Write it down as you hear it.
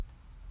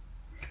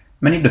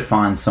Many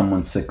define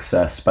someone's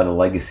success by the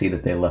legacy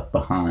that they left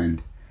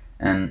behind,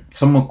 and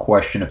some will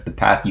question if the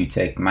path you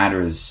take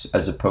matters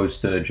as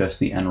opposed to just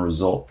the end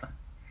result.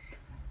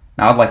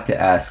 Now, I'd like to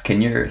ask,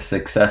 can your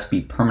success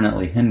be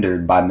permanently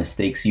hindered by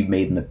mistakes you've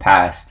made in the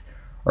past,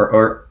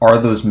 or are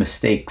those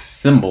mistakes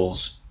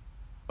symbols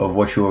of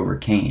what you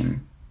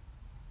overcame?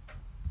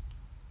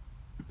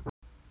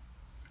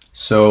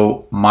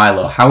 So,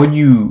 Milo, how would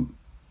you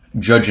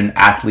judge an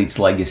athlete's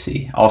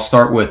legacy? I'll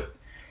start with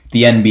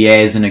the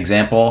NBA as an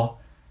example.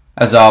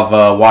 As I've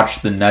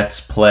watched the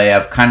Nets play,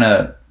 I've kind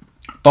of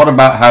thought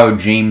about how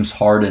James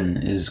Harden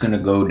is going to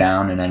go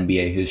down in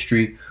NBA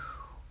history,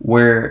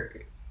 where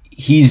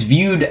he's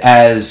viewed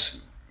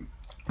as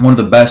one of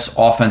the best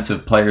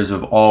offensive players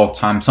of all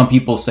time. Some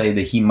people say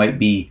that he might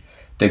be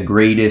the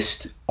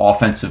greatest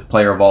offensive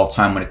player of all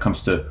time when it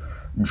comes to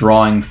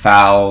drawing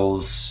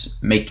fouls,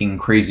 making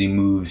crazy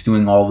moves,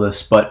 doing all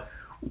this. But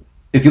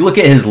if you look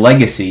at his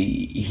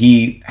legacy,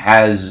 he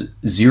has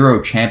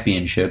 0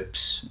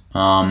 championships.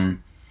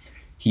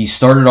 He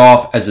started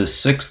off as a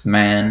sixth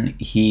man.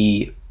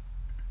 He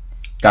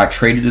got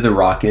traded to the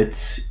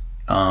Rockets.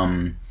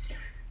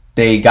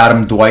 They got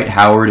him Dwight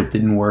Howard. It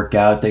didn't work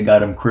out. They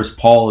got him Chris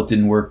Paul. It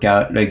didn't work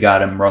out. They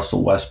got him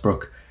Russell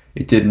Westbrook.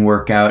 It didn't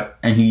work out.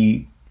 And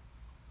he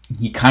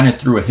kind of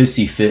threw a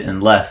hissy fit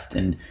and left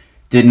and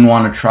didn't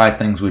want to try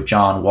things with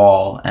John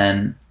Wall.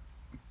 And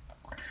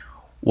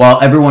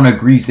while everyone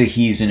agrees that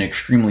he's an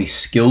extremely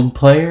skilled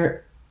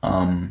player,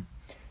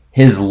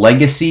 his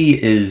legacy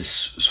is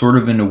sort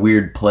of in a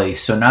weird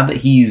place. So now that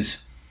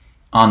he's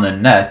on the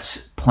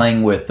Nets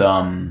playing with 2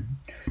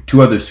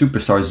 other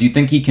superstars, do you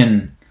think he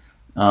can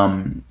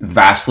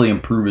vastly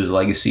improve his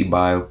legacy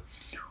by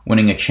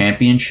winning a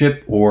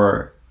championship,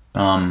 or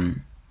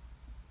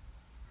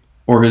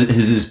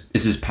is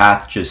his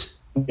path just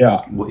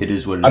it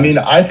is what it is? I mean,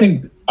 I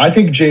think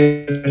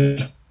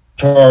James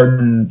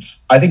Harden's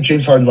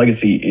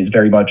legacy is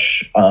very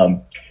much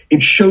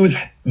it shows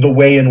the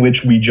way in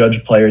which we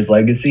judge players'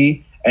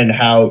 legacy, and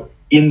how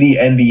in the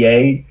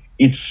NBA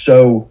it's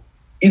so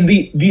in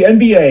the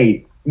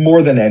NBA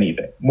more than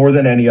anything, more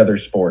than any other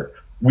sport,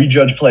 we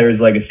judge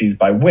players' legacies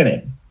by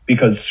winning,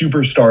 because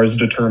superstars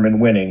determine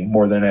winning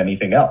more than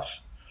anything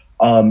else.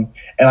 And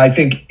I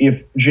think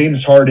if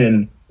James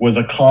Harden was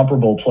a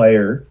comparable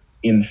player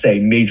in, say,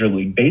 Major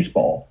League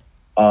Baseball,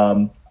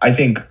 I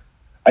think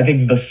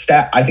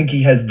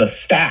he has the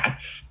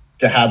stats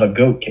to have a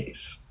GOAT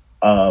case,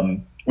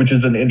 which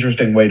is an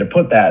interesting way to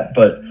put that.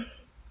 But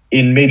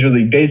in Major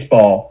League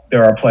Baseball,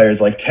 there are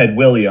players like Ted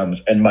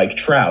Williams and Mike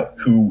Trout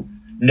who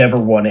never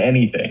won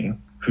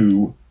anything,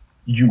 who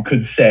you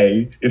could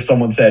say, if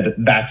someone said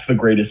that's the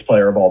greatest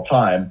player of all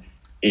time,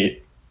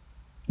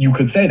 you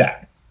could say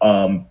that.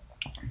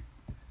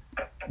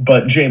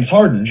 But James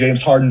Harden's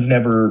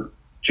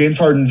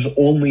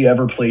only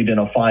ever played in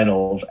a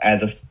finals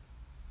as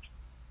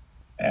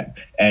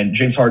and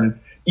James Harden,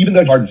 even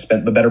though Harden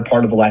spent the better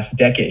part of the last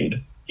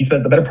decade,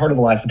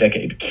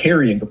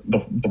 carrying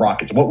the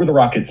Rockets. What were the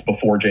Rockets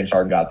before James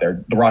Harden got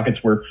there? The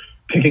Rockets were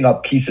picking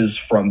up pieces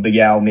from the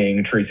Yao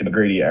Ming, Tracy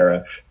McGrady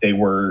era. They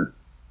were,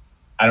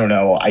 I don't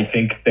know, I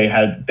think they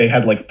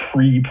had like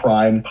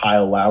pre-prime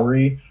Kyle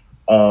Lowry.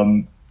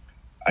 I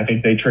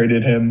think they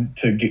traded him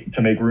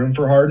to make room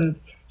for Harden.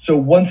 So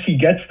once he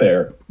gets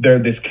there, they're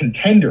this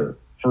contender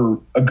for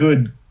a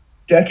good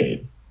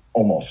decade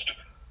almost.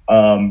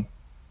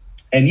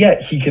 And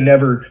yet he can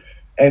never,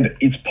 and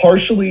it's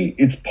partially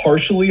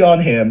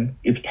on him,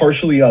 it's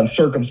partially on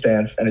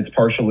circumstance, and it's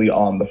partially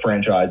on the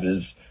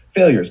franchise's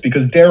failures,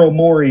 because Daryl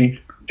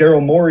Morey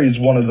is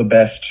one of the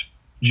best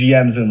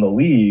GMs in the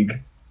league.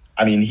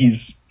 I mean,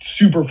 he's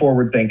super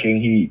forward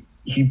thinking.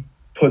 He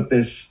put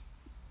this,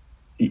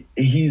 he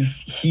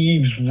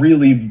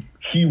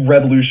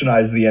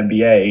revolutionized the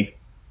NBA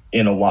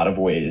in a lot of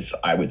ways,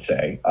 I would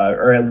say,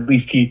 or at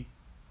least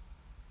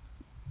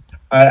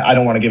I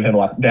don't want to give him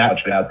that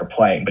much out for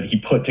playing, but he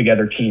put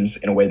together teams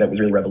in a way that was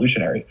really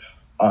revolutionary.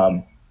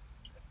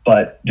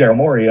 But Daryl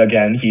Morey,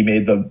 again, he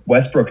made the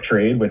Westbrook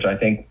trade, which I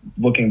think,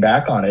 looking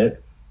back on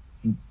it,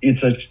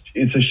 it's a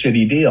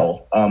shitty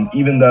deal.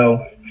 Even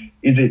though,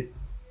 is it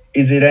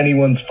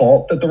anyone's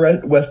fault that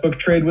the Westbrook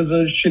trade was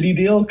a shitty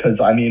deal? Because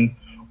I mean,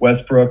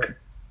 Westbrook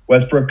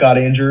got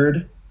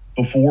injured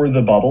before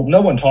the bubble.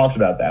 No one talks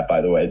about that, by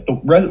the way.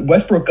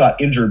 Westbrook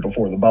got injured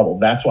before the bubble.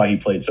 That's why he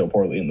played so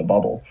poorly in the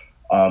bubble.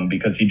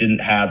 Because he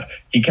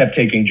kept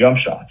taking jump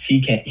shots.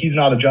 He's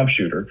not a jump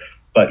shooter,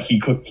 but he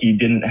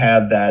didn't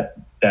have that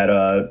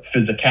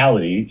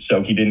physicality,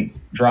 so he didn't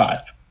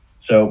drive.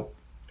 So,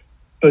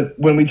 but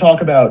when we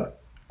talk about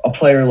a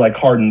player like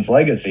Harden's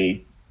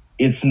legacy,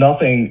 he's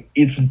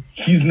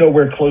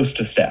nowhere close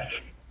to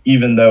Steph,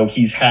 even though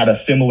he's had a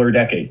similar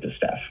decade to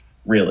Steph,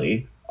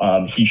 really.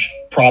 He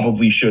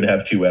probably should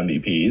have 2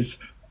 MVPs.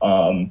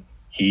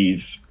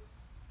 He's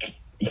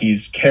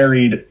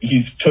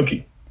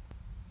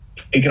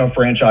taken a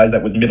franchise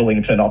that was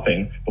middling to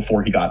nothing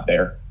before he got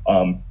there,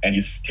 and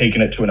he's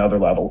taken it to another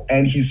level.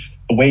 And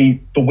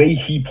the way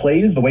he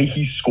plays, the way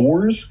he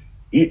scores,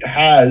 it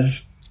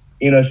has,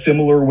 in a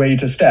similar way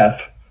to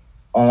Steph,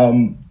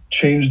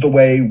 change the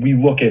way we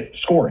look at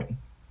scoring.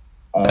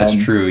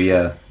 That's true,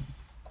 yeah.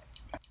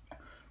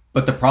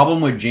 But the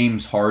problem with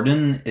James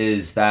Harden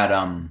is that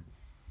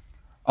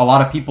a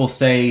lot of people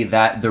say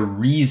that the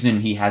reason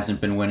he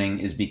hasn't been winning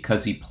is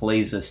because he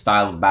plays a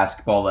style of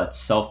basketball that's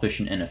selfish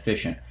and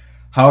inefficient.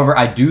 However,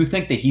 I do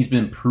think that he's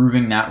been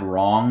proving that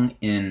wrong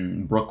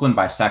in Brooklyn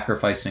by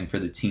sacrificing for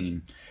the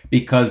team.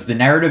 Because the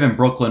narrative in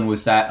Brooklyn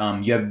was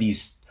that you have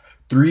these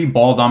three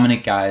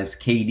ball-dominant guys,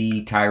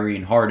 KD, Kyrie,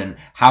 and Harden.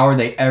 How are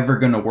they ever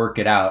going to work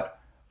it out?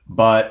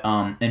 But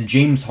and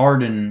James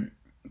Harden,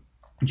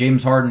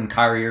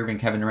 Kyrie Irving,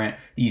 Kevin Durant,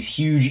 these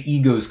huge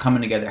egos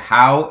coming together.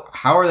 How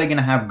are they going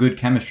to have good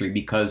chemistry?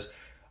 Because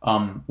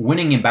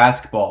winning in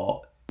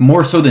basketball,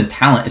 more so than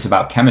talent, is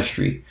about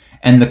chemistry.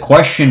 And the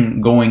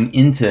question going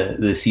into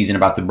the season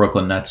about the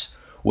Brooklyn Nets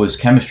was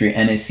chemistry.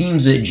 And it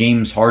seems that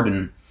James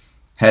Harden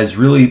has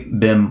really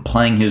been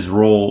playing his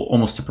role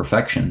almost to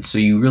perfection. So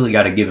you really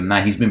got to give him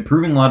that. He's been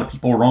proving a lot of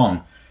people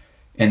wrong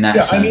in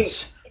that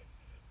sense.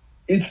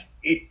 I mean,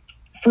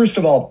 first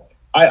of all,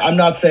 I'm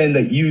not saying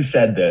that you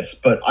said this,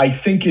 but I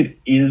think it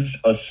is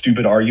a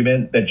stupid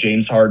argument that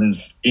James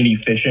Harden's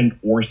inefficient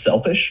or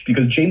selfish,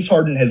 because James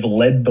Harden has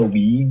led the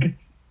league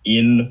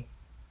in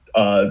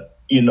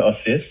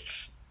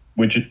assists,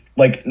 which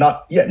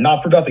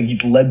not for nothing.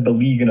 He's led the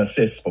league in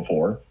assists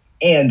before,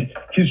 and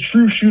his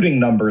true shooting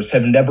numbers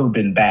have never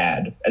been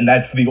bad. And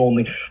that's the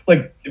only,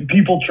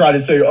 people try to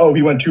say, oh,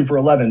 he went 2 for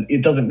 11.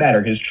 It doesn't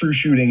matter. His true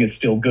shooting is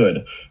still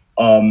good.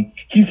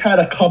 He's had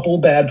a couple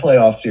bad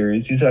playoff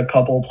series. He's had a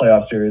couple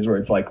playoff series where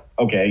it's like,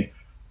 okay,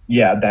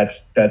 yeah,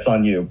 that's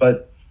on you.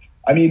 But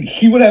I mean,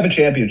 he would have a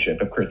championship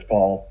if Chris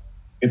Paul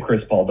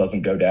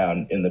doesn't go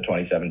down in the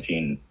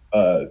 2017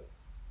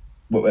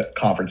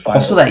 conference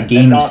finals. Also, that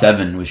game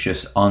 7 was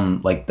just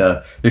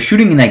the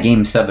shooting in that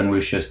game 7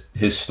 was just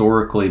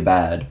historically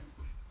bad.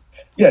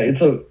 Yeah,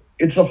 it's of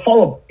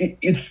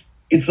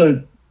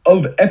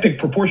epic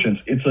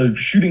proportions. It's a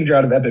shooting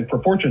drought of epic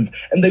proportions,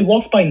 and they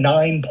lost by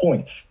 9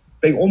 points.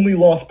 They only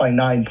lost by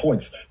 9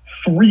 points.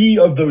 3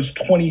 of those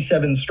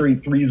 27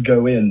 straight threes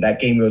go in. That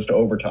game goes to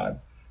overtime.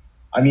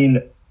 I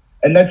mean,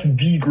 and that's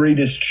the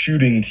greatest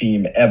shooting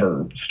team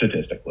ever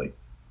statistically,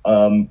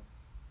 in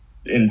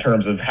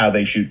terms of how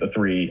they shoot the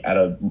three at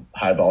a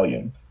high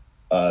volume.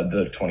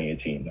 The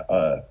 2018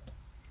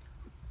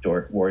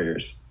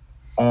 Warriors.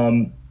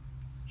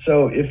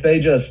 So if they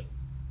just,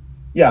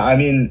 I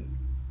mean,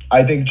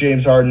 I think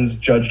James Harden's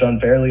judged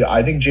unfairly.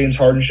 I think James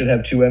Harden should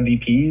have 2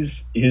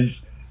 MVPs.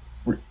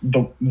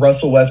 The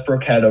Russell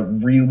Westbrook had a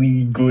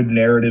really good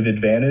narrative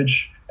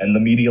advantage, and the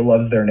media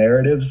loves their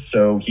narratives,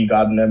 so he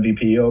got an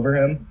MVP over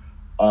him.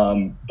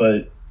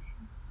 But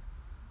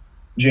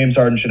James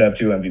Harden should have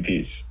 2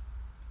 MVPs.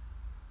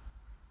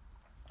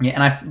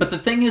 Yeah, but the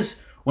thing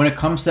is, when it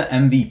comes to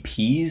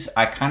MVPs,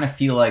 I kind of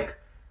feel like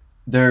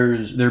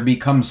there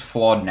becomes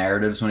flawed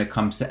narratives when it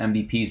comes to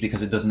MVPs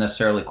because it doesn't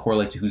necessarily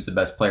correlate to who's the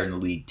best player in the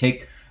league.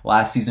 Take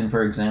last season,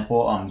 for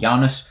example.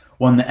 Giannis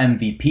won the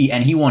MVP,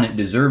 and he won it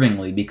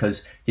deservingly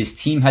because his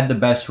team had the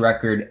best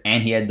record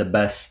and he had the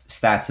best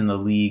stats in the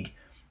league.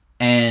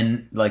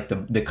 And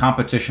the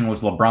competition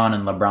was LeBron,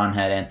 and LeBron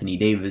had Anthony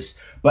Davis.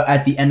 But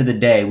at the end of the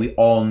day, we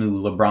all knew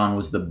LeBron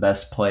was the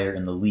best player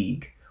in the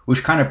league,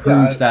 which kind of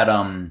proves that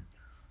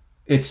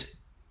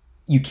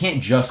you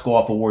can't just go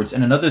off awards.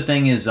 And another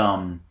thing is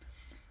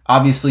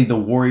obviously the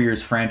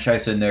Warriors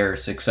franchise and their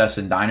success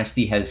and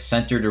dynasty has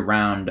centered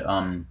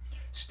around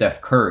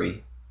Steph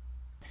Curry.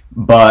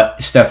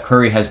 But Steph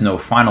Curry has no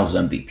finals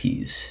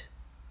MVPs.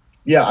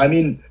 Yeah, I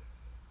mean,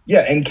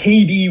 and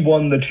KD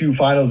won the 2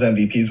 finals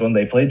MVPs when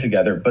they played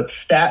together, but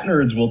stat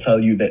nerds will tell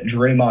you that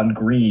Draymond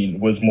Green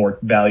was more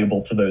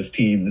valuable to those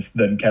teams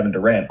than Kevin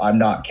Durant. I'm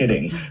not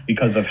kidding,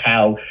 because of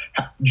how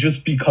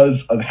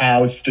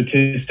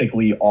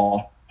statistically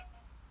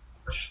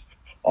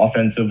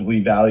offensively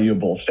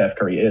valuable Steph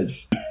Curry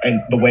is,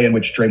 and the way in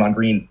which Draymond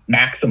Green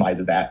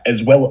maximizes that,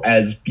 as well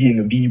as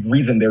being the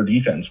reason their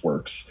defense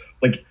works.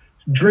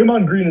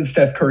 Draymond Green and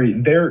Steph Curry,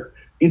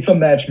 it's a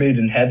match made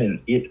in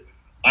heaven.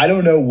 I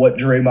don't know what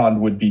Draymond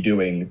would be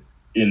doing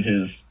in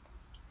his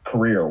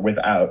career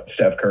without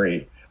Steph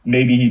Curry.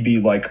 Maybe he'd be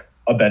like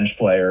a bench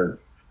player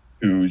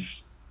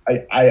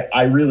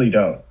I really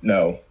don't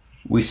know.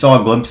 We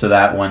saw a glimpse of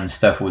that when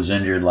Steph was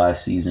injured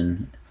last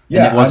season.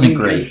 And it wasn't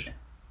great.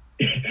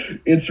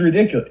 It's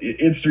ridiculous.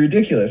 It's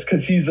ridiculous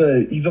because he's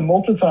a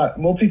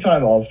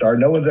multi-time All-Star.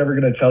 No one's ever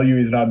going to tell you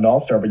he's not an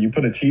All-Star, but you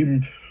put a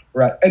team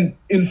right. And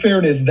in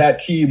fairness, that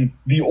team,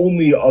 the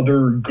only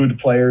other good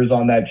players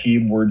on that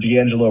team were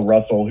D'Angelo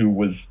Russell, who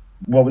was,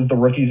 what was the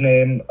rookie's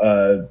name?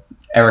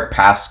 Eric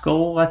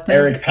Pascal, I think.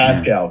 Eric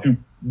Pascal, who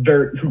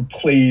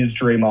plays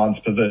Draymond's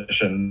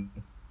position.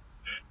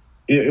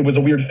 It was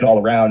a weird fit all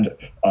around.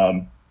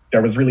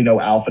 There was really no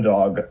alpha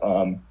dog.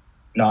 I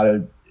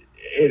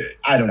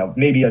don't know.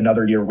 Maybe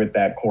another year with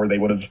that core, they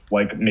would have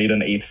made an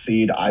 8th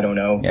seed. I don't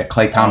know. Yeah,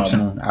 Klay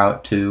Thompson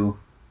out too.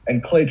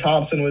 And Klay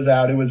Thompson was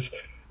out.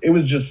 It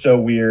was just so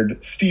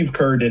weird. Steve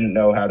Kerr didn't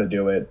know how to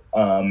do it.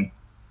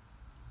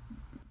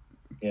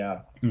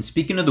 Yeah. And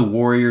speaking of the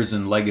Warriors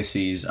and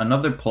legacies,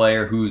 another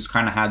player who's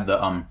kind of had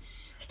the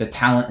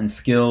talent and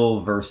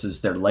skill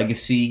versus their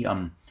legacy.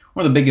 One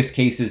of the biggest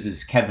cases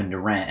is Kevin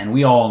Durant, and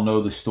we all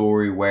know the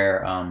story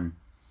where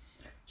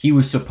he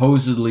was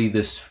supposedly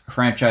this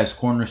franchise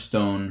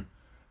cornerstone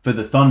for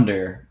the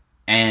Thunder,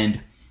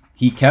 and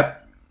he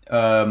kept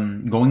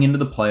going into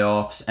the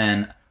playoffs,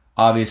 and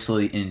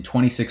obviously in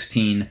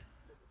 2016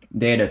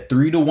 they had a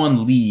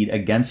 3-1 lead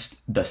against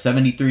the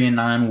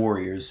 73-9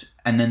 Warriors,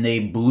 and then they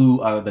blew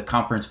the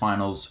conference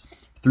finals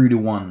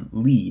 3-1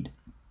 lead.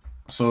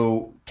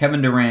 So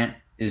Kevin Durant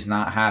is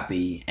not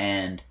happy,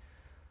 and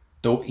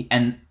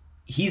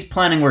he's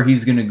planning where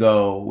he's going to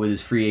go with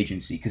his free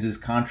agency because his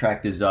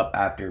contract is up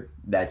after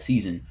that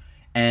season.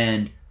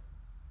 And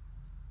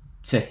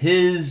to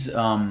his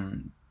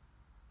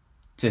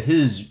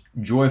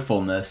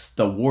joyfulness,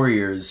 the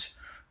Warriors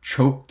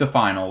choked the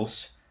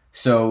finals.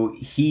 So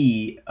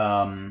he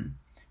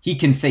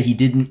can say he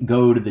didn't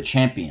go to the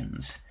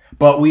champions,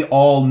 but we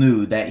all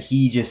knew that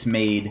he just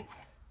made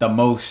the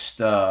most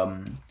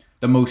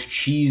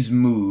cheese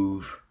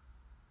move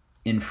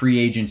in free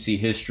agency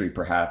history.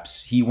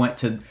 Perhaps he went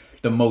to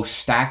the most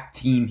stacked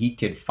team he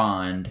could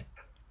find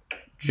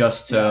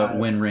just to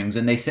win rings,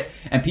 and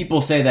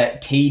people say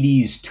that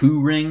KD's 2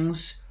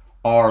 rings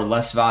are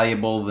less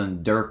valuable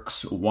than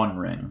Dirk's 1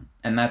 ring,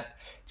 and that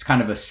it's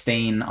kind of a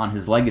stain on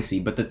his legacy.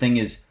 But the thing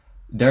is,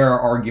 there are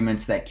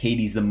arguments that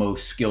KD's the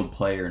most skilled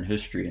player in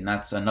history, and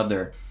that's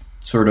another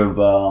sort of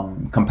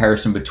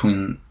comparison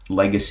between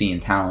legacy and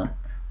talent.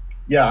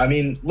 Yeah, I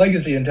mean,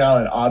 legacy and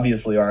talent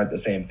obviously aren't the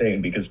same thing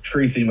because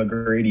Tracy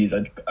McGrady's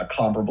a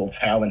comparable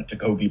talent to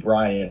Kobe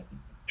Bryant.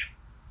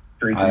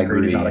 Tracy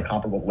McGrady's not a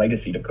comparable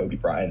legacy to Kobe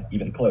Bryant,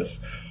 even close.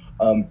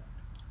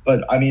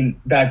 But, I mean,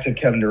 back to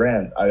Kevin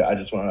Durant. I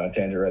just went on a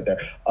tangent right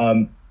there.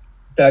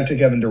 Back to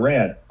Kevin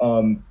Durant.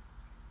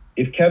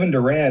 If Kevin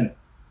Durant...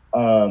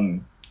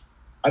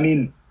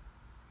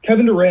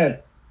 Kevin Durant,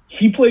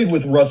 he played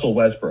with Russell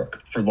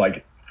Westbrook for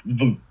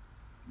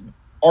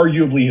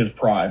arguably his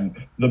prime,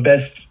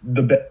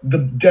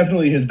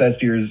 definitely his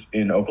best years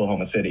in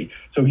Oklahoma City.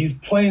 So he's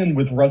playing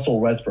with Russell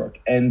Westbrook,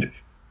 and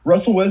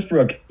Russell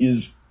Westbrook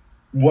is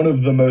one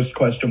of the most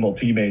questionable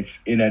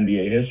teammates in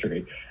NBA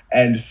history.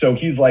 And so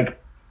he's like,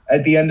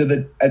 at the end of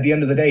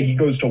the day, he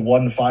goes to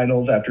 1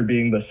 finals after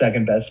being the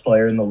second best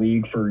player in the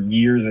league for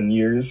years and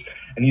years,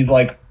 and he's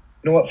like,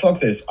 you know what,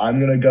 fuck this, I'm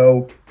gonna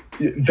go.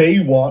 They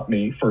want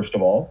me, first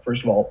of all.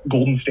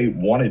 Golden State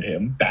wanted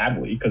him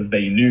badly because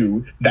they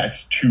knew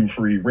that's 2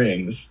 free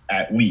rings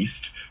at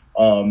least.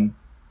 And,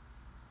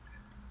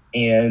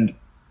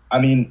 I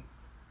mean,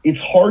 it's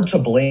hard to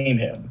blame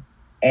him.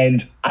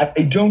 And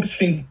I don't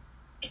think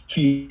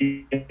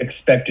he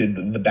expected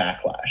the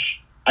backlash.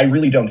 I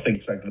really don't think he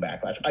expected the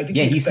backlash. I think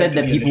he said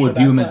that people would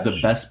view him as the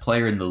best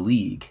player in the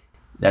league.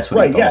 That's what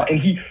right, he thought. Yeah, and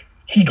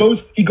he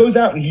goes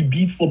out and he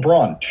beats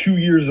LeBron 2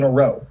 years in a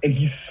row, and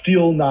he's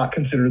still not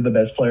considered the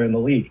best player in the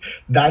league.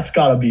 That's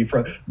got to be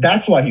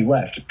that's why he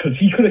left, because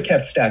he could have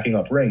kept stacking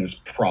up rings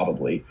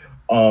probably.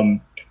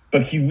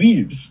 But he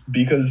leaves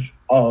because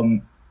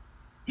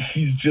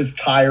he's just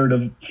tired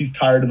of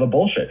the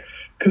bullshit.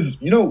 Because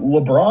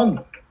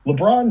LeBron,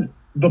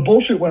 the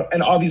bullshit went,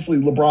 and obviously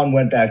LeBron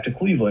went back to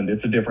Cleveland.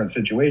 It's a different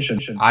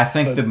situation. I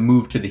think the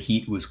move to the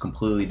Heat was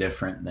completely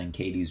different than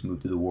KD's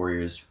move to the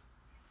Warriors.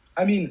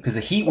 I mean, because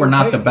the Heat were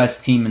not the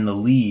best team in the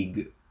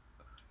league.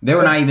 They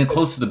were not even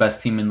close to the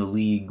best team in the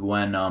league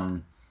when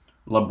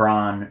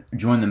LeBron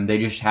joined them. They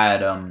just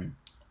had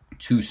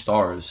 2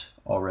 stars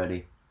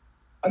already.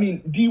 I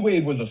mean,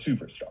 D-Wade was a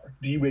superstar.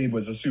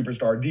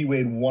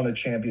 D-Wade won a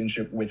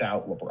championship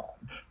without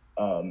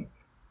LeBron.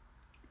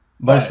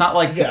 But it's not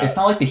like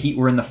the Heat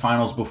were in the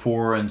finals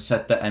before and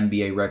set the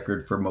NBA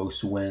record for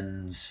most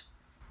wins.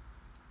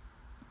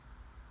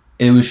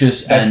 It was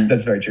just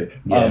that's very true.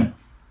 Yeah.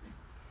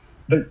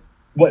 I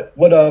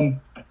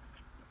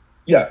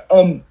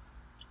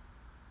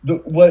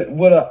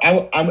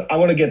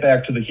want to get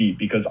back to the Heat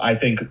because I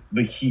think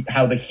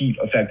how the Heat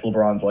affect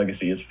LeBron's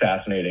legacy is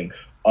fascinating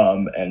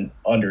and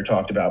under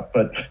talked about.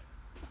 But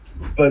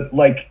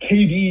like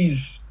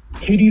KD's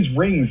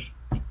rings,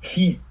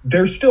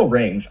 they're still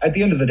rings. At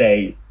the end of the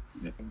day,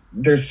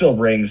 they're still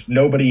rings.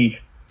 Nobody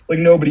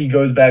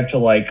goes back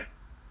to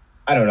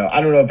I don't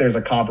know if there's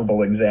a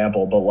comparable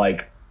example, but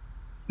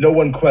no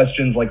one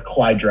questions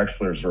Clyde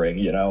Drexler's ring,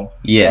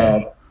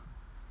 Yeah.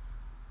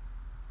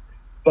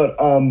 But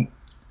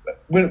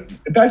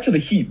back to the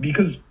Heat,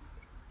 because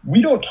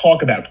we don't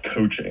talk about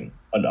coaching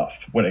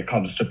enough when it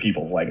comes to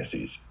people's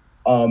legacies.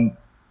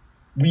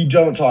 We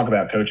don't talk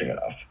about coaching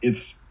enough.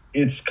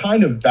 It's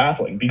kind of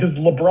baffling because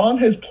LeBron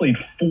has played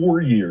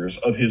 4 years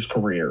of his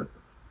career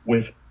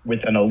with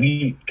an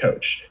elite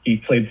coach. He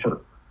played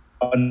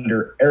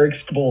under Eric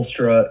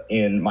Spoelstra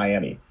in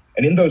Miami.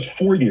 And in those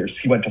 4 years,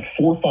 he went to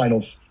 4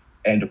 finals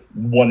and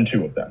won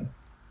 2 of them.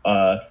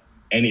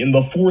 And in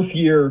the 4th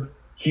year,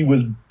 he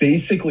was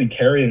basically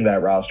carrying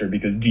that roster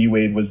because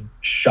D-Wade was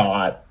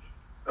shot.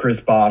 Chris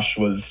Bosh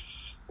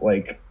was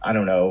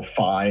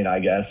fine, I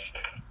guess.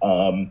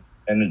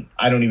 and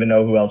I don't even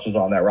know who else was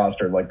on that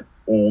roster. Like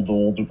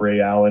old Ray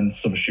Allen,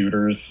 some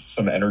shooters,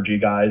 some energy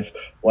guys.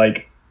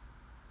 Like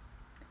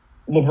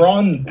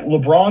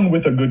LeBron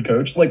with a good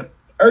coach. Like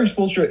Eric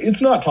Spoelstra,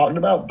 it's not talked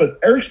about, but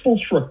Eric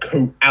Spoelstra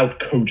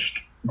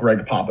outcoached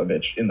Greg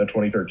Popovich in the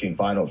 2013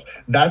 finals.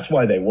 That's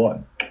why they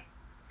won.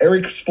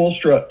 Eric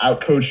Spoelstra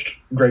outcoached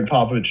Greg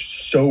Popovich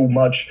so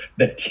much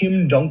that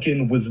Tim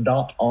Duncan was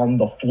not on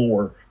the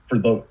floor for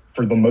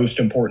the most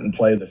important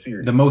play of the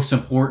series. The most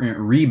important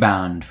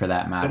rebound, for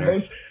that matter.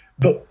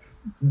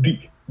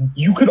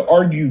 You could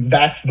argue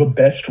that's the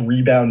best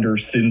rebounder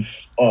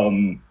since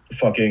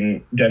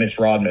fucking Dennis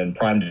Rodman,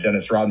 prime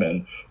Dennis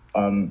Rodman.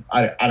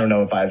 I don't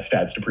know if I have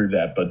stats to prove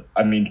that, but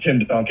I mean Tim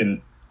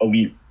Duncan,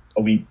 elite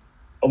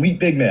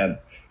big man.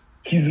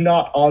 He's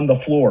not on the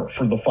floor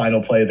for the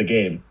final play of the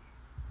game.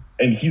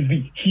 And he's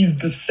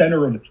the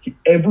center of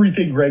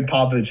everything Greg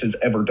Popovich has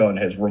ever done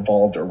has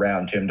revolved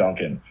around Tim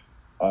Duncan.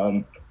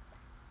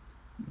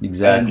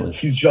 Exactly. And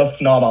he's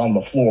just not on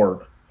the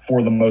floor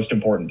for the most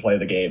important play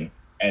of the game.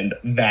 And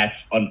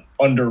that's an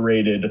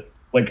underrated,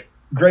 like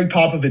Greg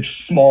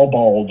Popovich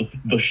small-balled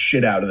the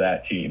shit out of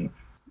that team.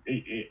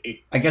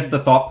 I guess the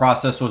thought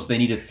process was they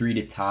need a 3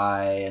 to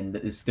tie, and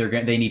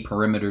they need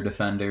perimeter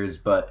defenders,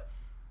 but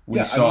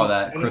we saw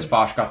that Chris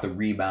Bosh got the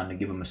rebound to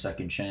give him a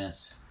second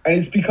chance. And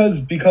it's because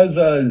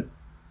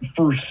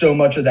for so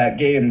much of that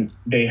game,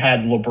 they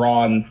had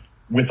LeBron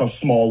with a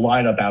small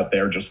lineup out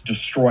there just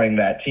destroying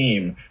that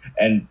team.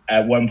 And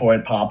at one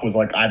point, Pop was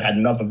like, I've had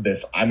enough of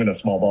this. I'm going to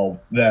small ball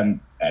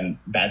them. And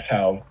that's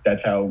how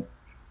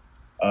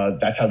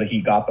the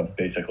Heat got them,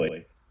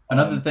 basically.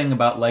 Another thing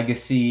about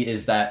legacy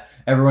is that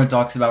everyone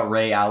talks about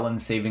Ray Allen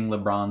saving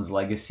LeBron's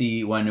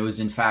legacy when it was,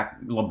 in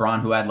fact,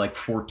 LeBron who had like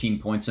 14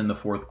 points in the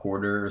fourth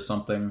quarter or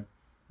something.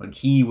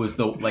 Like it was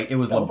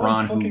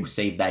LeBron who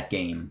saved that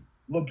game.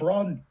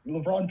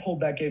 LeBron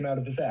pulled that game out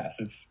of his ass.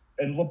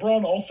 And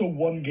LeBron also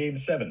won Game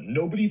 7.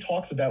 Nobody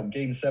talks about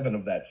Game 7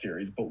 of that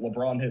series, but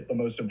LeBron hit the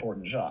most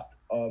important shot.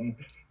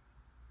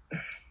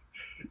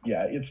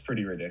 Yeah, it's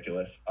pretty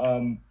ridiculous.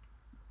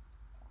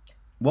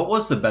 What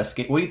was the best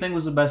game? What do you think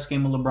was the best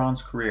game of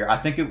LeBron's career? I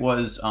think it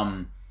was.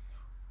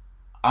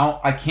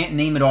 I can't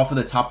name it off of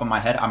the top of my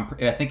head.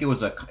 I think it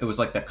was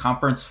like the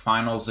conference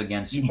finals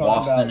against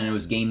Boston, and it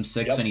was Game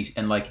 6, yep.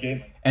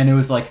 and it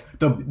was like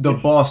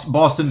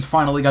Boston's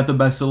finally got the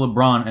best of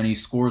LeBron, and he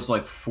scores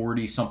like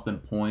 40 something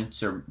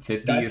points or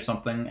 50 or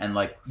something, and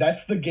like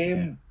that's the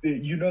game.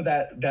 You know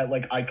that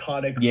like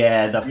iconic.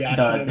 Yeah,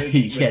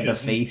 the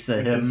face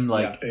of him,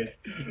 like face.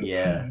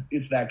 Yeah,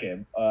 it's that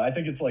game. I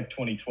think it's like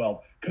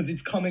 2012 because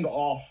it's coming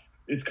off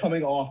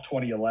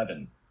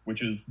 2011.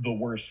 Which is the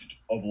worst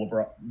of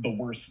LeBron,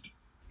 most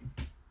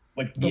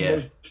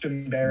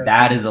embarrassing.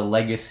 That is a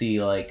legacy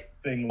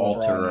thing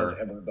alterer. LeBron has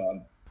ever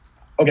done.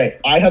 Okay,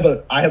 I have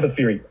a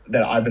theory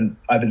that I've been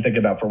thinking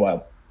about for a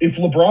while. If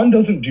LeBron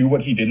doesn't do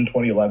what he did in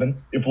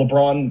 2011, if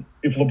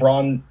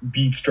LeBron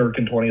beats Dirk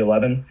in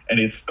 2011 and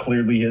it's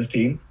clearly his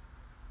team,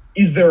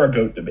 is there a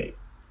GOAT debate?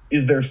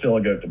 Is there still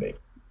a GOAT debate?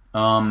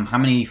 How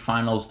many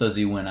finals does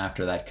he win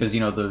after that? Because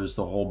there's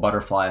the whole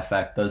butterfly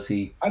effect. Does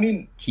he? I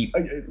mean,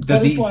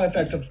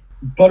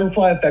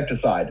 butterfly effect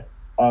aside,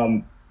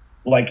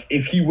 like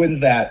if he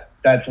wins that,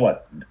 that's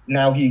what.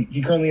 Now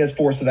he currently has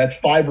 4, so that's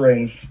 5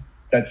 rings.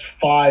 That's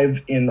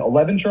 5 in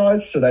 11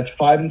 tries, so that's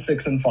 5 and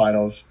 6 in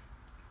finals.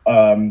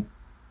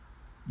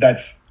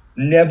 That's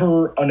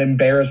never an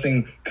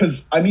embarrassing.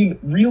 Because I mean,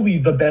 really,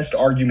 the best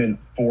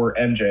argument for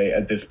MJ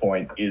at this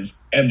point is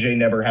MJ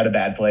never had a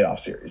bad playoff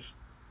series.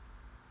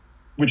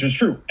 Which is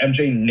true.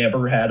 MJ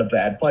never had a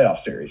bad playoff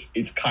series.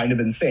 It's kind of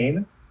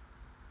insane.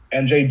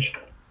 MJ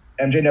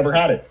never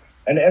had it.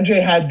 And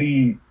MJ had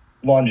the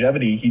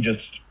longevity. He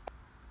just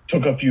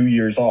took a few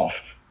years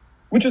off.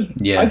 Which is,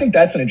 I think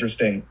that's an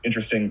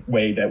interesting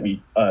way that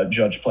we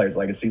judge players'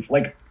 legacies.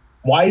 Like,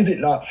 why is it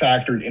not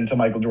factored into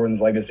Michael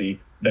Jordan's legacy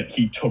that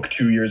he took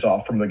 2 years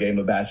off from the game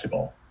of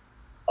basketball?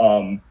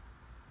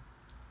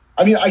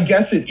 I mean, I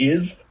guess it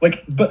is,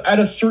 but at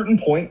a certain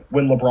point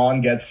when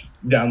LeBron gets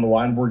down the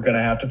line, we're going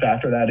to have to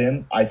factor that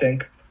in, I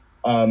think.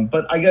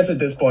 But I guess at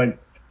this point,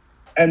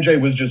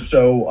 MJ was just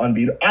so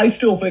unbeatable. I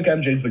still think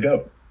MJ's the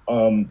GOAT.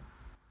 The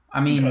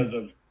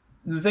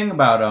thing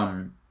about,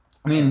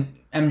 MJ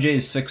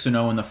is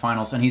 6-0 in the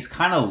finals, and he's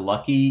kind of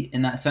lucky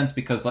in that sense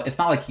because it's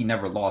not like he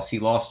never lost. He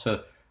lost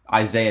to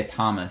Isaiah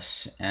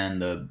Thomas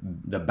and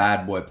the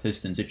bad boy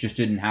Pistons. It just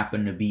didn't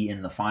happen to be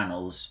in the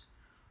finals.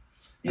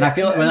 And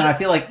I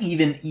feel like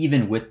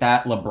even with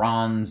that,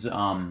 LeBron's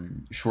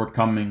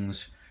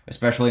shortcomings,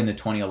 especially in the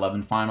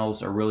 2011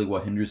 finals, are really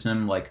what hinders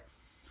him. Like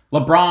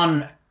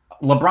LeBron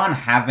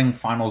having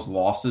finals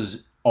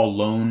losses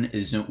alone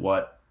isn't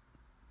what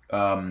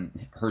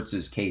hurts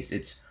his case.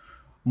 It's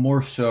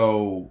more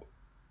so.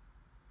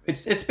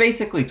 It's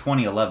basically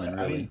 2011,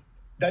 really. I mean,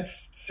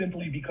 that's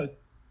simply because.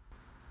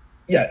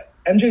 Yeah,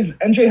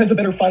 MJ has a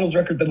better finals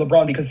record than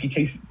LeBron because he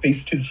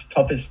faced his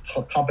toughest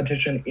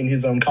competition in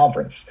his own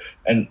conference,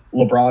 and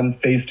LeBron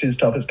faced his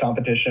toughest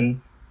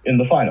competition in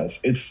the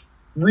finals. It's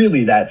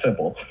really that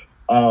simple.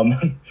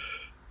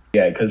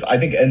 Yeah, because I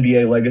think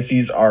NBA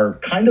legacies are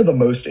kind of the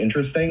most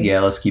interesting. Yeah,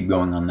 let's keep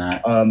going on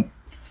that.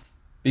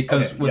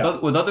 Because Okay, yeah.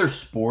 with other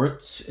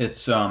sports,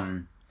 it's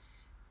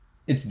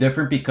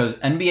different because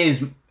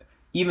NBA's,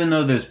 even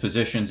though there's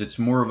positions, it's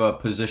more of a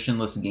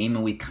positionless game,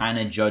 and we kind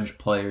of judge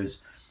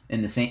players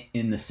in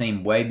the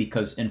same way.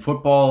 Because in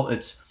football,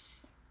 it's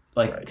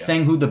like Right, yeah.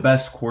 saying who the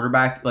best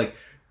quarterback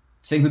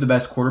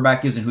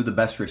is and who the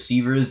best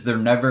receiver is. They're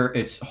never.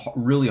 It's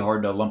really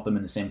hard to lump them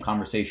in the same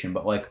conversation.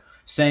 But like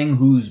saying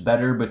who's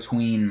better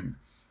between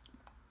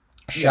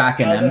Yeah, how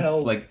the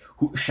hell?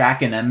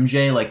 Shaq and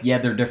MJ, like, yeah,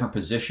 they're different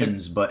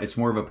positions, but it's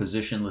more of a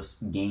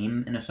positionless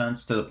game in a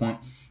sense, to the point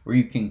where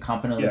you can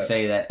confidently Yeah.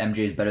 say that MJ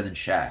is better than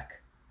Shaq.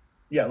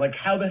 Yeah, like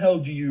how the hell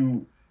do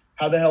you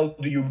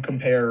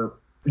compare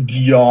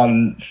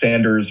Deion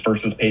Sanders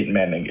versus Peyton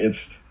Manning?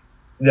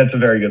 That's a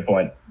very good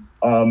point.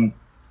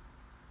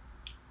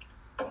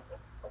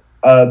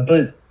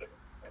 But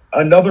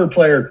another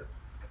player,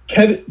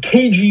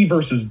 KG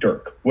versus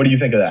Dirk. What do you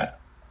think of that?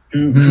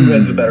 Who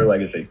has the better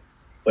legacy,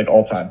 like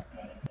all time?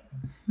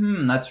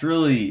 That's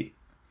really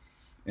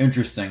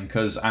interesting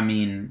because, I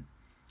mean,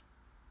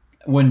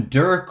 when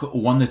Dirk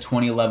won the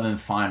 2011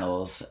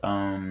 finals,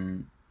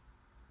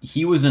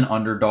 he was an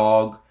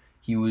underdog.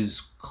 He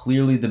was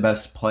clearly the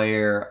best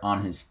player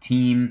on his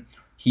team.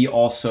 He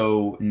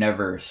also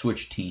never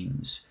switched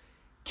teams.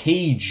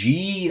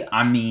 KG,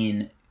 I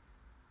mean,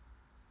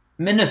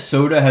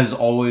 Minnesota has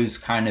always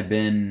kind of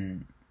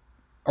been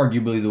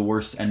arguably the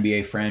worst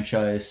NBA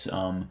franchise.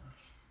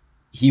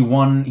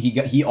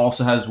 He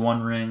also has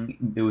one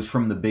ring. It was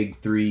from the Big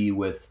Three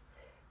with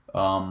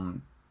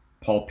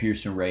Paul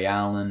Pierce and Ray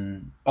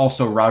Allen.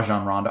 Also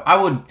Rajon Rondo. I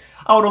would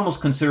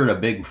almost consider it a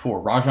Big Four.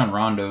 Rajon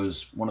Rondo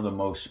is one of the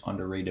most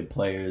underrated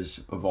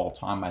players of all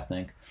time, I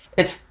think.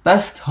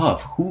 That's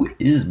tough. Who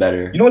is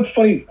better? You know what's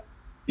funny?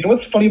 You know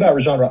what's funny about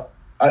Rajon Rondo?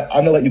 I'm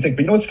gonna let you think,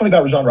 but you know what's funny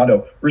about Rajon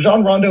Rondo?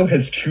 Rajon Rondo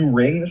has 2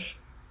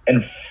 rings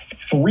and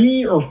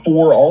 3 or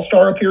 4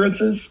 All-Star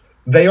appearances.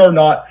 They are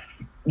not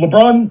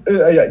LeBron.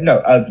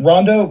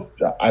 Rondo.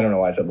 I don't know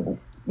why I said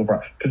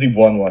LeBron, because he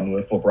won one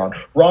with LeBron.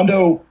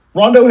 Rondo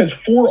has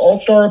 4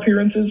 All-Star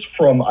appearances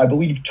from, I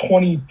believe,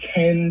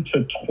 2010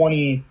 to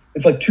 20.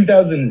 It's like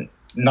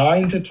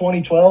 2009 to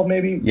 2012,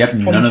 maybe. Yep,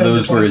 none of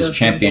those were his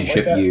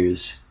championship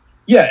years.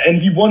 Yeah, and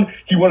he won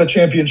a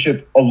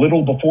championship a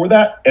little before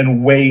that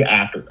and way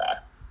after that.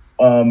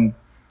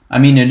 I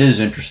mean, it is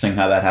interesting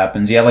how that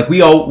happens. Yeah, like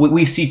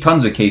we see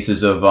tons of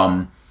cases of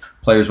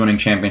players winning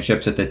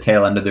championships at the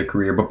tail end of their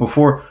career. But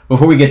before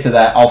we get to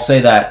that, I'll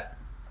say that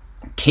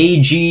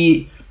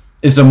KG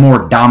is a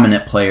more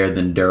dominant player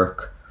than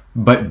Dirk,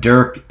 but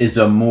Dirk is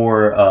a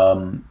more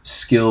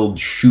skilled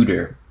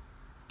shooter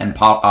and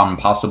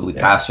possibly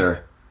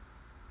passer.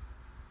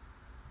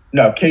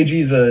 No,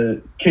 KG's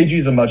a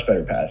much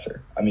better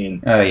passer. I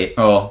mean,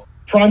 well,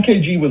 Prime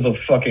KG was a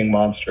fucking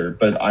monster,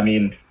 but I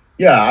mean,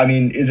 yeah, I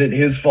mean, is it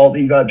his fault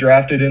he got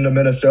drafted into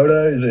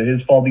Minnesota? Is it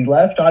his fault he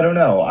left? I don't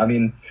know. I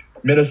mean,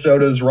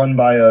 Minnesota's run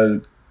by I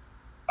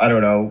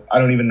don't know. I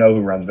don't even know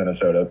who runs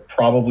Minnesota.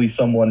 Probably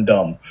someone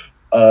dumb.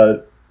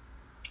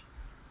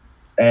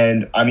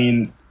 And I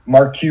mean,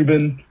 Mark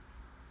Cuban,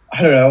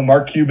 I don't know.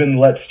 Mark Cuban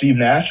let Steve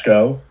Nash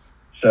go,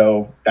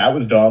 so that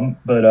was dumb.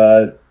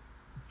 But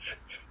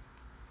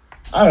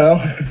I don't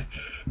know.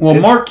 Well,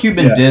 Mark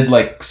Cuban did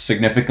like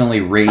significantly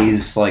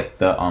raise like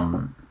the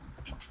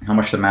how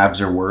much the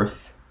Mavs are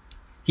worth.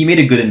 He made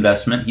a good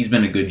investment. He's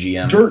been a good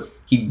GM.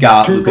 He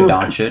got Luka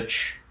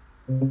Doncic.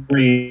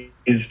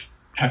 Raised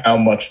how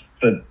much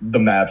the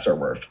Mavs are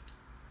worth.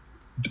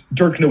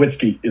 Dirk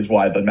Nowitzki is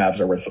why the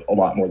Mavs are worth a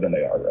lot more than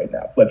they are right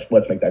now. Let's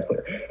make that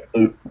clear.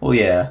 Well,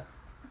 yeah.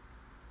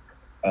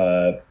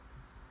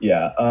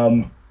 Yeah.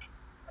 I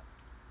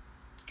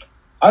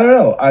don't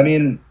know. I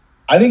mean,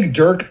 I think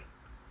Dirk's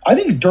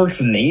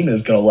name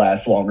is going to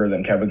last longer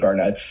than Kevin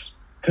Garnett's,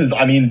 because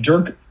I mean,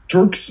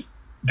 Dirk's.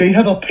 They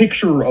have a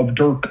picture of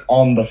Dirk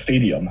on the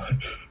stadium.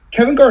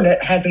 Kevin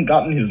Garnett hasn't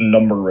gotten his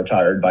number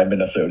retired by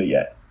Minnesota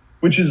yet,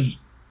 which is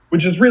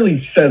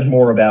really says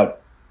more about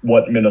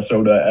what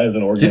Minnesota as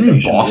an organization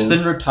is. Didn't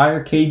Boston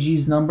retire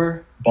KG's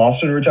number?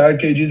 Boston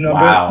retired KG's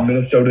number. Wow.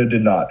 Minnesota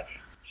did not.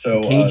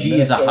 So KG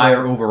is a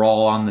higher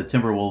overall on the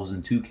Timberwolves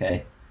in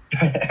 2K.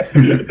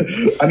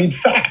 I mean,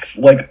 facts.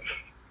 Like,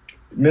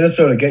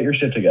 Minnesota, get your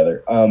shit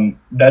together.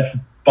 That's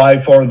by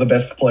far the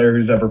best player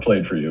who's ever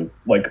played for you,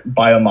 like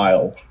by a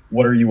mile.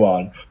 What are you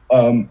on?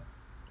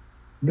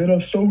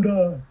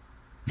 Minnesota.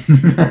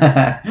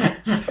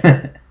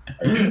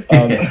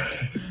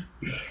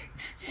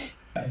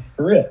 For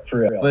real.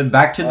 But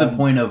back to the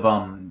point of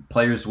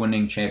players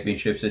winning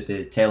championships at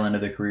the tail end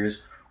of their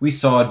careers. We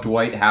saw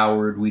Dwight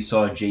Howard. We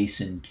saw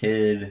Jason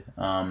Kidd.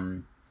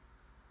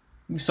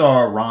 We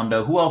saw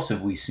Rondo. Who else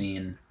have we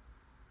seen?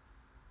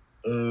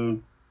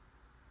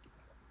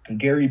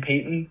 Gary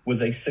Payton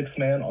was a 6th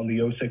man on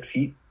the 06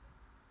 Heat.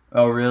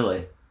 Oh,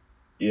 really?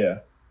 Yeah.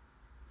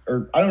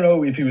 Or I don't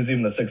know if he was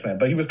even the 6th man,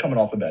 but he was coming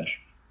off the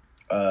bench.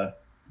 Yeah,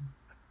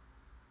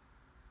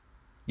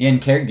 and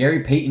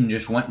Gary Payton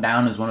just went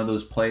down as one of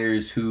those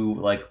players who,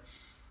 like,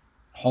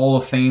 Hall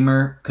of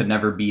Famer, could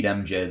never beat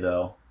MJ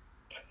though.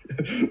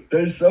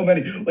 There's so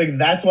many, like,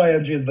 that's why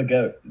MJ is the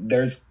GOAT.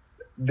 There's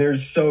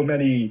so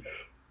many.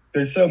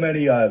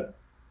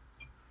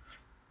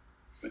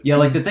 Yeah,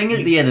 like the thing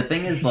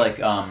is like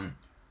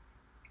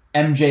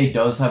MJ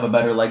does have a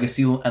better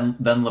legacy than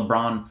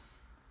LeBron.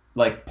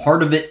 Like,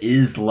 part of it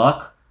is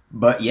luck,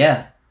 but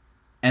yeah,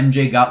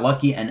 MJ got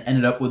lucky and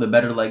ended up with a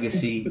better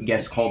legacy.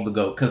 Gets called the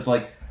GOAT because,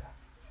 like,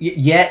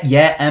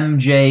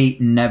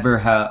 MJ never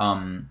had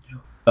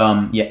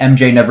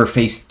MJ never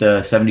faced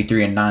the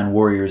 73-9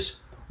 Warriors.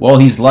 Well,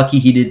 he's lucky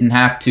he didn't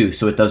have to,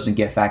 so it doesn't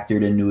get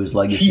factored into his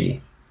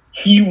legacy.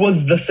 He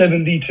was the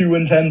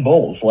 72-10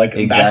 Bulls. Like,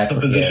 exactly, that's the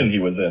position he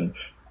was in.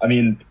 I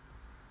mean,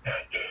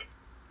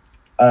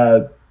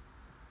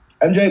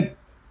 MJ,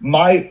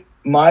 my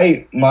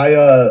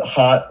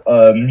hot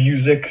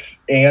music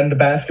and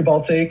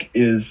basketball take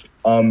is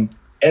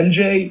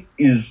MJ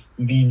is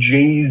the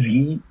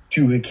Jay-Z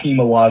to Hakeem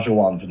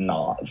Olajuwon's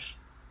Nas.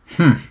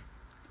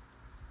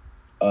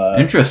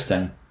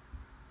 Interesting.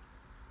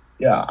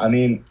 Yeah, I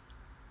mean,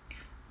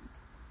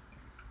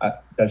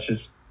 that's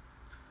just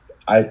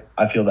I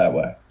feel that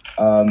way.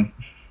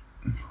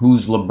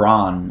 Who's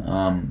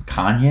LeBron?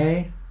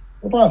 Kanye?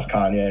 LeBron's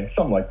Kanye,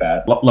 something like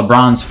that.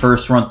 LeBron's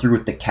first run through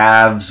with the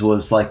Cavs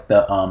was like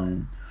the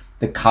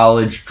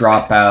college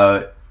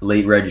dropout,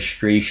 late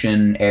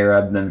registration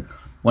era. Then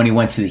when he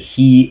went to the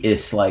Heat,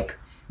 it's like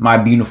my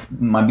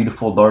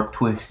beautiful dark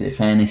twisted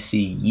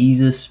fantasy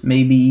Yeezus,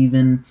 maybe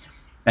even.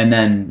 And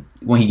then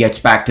when he gets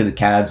back to the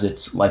Cavs,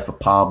 it's Life of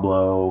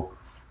Pablo.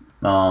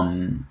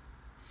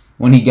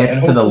 When he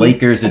gets to the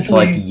Lakers, it's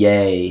like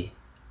Yay.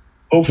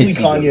 Hopefully,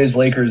 Kanye's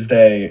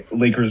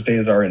Lakers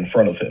days are in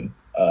front of him.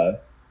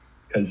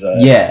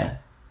 Yeah,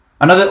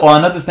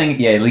 another thing.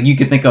 Yeah, like you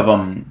could think of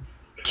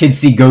Kids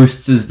See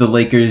Ghosts as the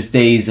Lakers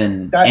days,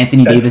 and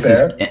Anthony Davis is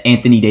Kid Cudi.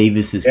 Anthony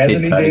Davis is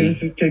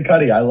Kid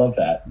Cudi. I love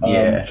that.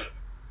 Yeah.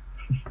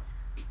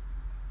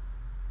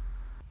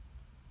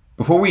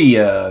 Before we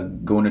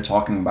go into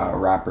talking about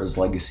rappers'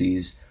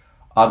 legacies,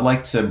 I'd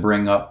like to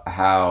bring up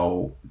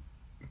how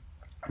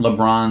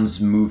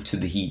LeBron's move to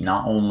the Heat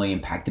not only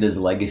impacted his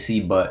legacy,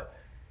 but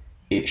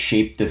it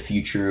shaped the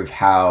future of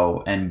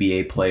how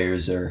NBA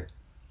players are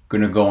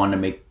going to go on to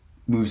make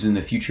moves in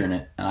the future in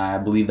it. And I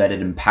believe that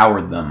it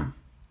empowered them.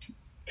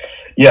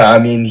 Yeah, I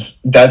mean,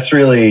 that's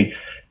really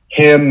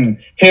him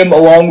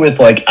along with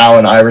like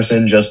Allen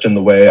Iverson, just in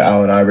the way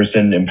Allen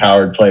Iverson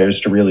empowered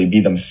players to really be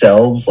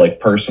themselves, like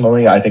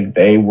personally. I think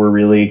they were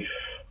really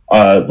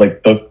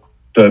like the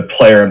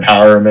player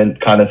empowerment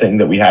kind of thing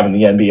that we have in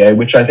the NBA,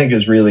 which I think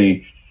is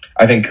really,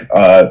 I think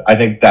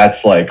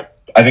that's like,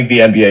 I think the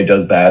NBA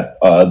does that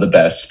the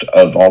best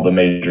of all the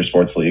major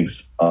sports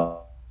leagues.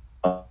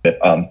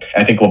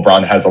 I think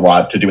LeBron has a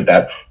lot to do with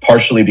that,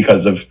 partially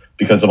because of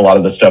a lot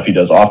of the stuff he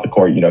does off the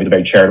court. You know, he's a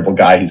very charitable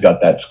guy. He's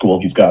got that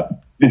school. He's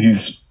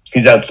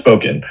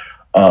outspoken,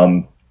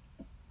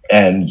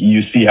 and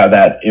you see how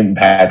that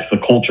impacts the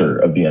culture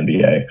of the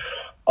NBA.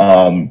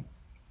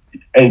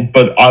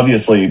 But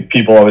obviously,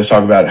 people always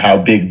talk about how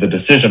big the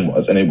decision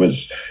was, and it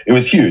was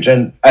huge.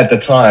 And at the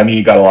time,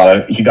 he got a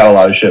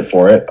lot of shit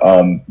for it,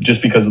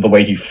 just because of the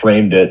way he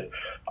framed it.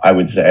 I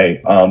would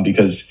say,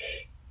 because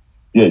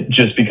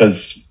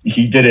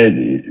he did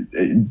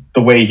it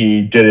the way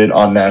he did it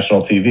on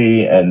national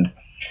TV, and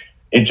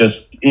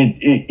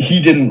he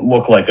didn't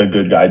look like a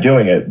good guy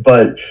doing it.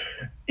 But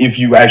if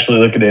you actually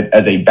look at it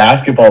as a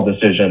basketball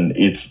decision,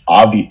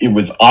 it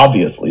was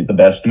obviously the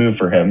best move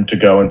for him to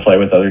go and play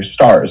with other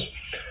stars.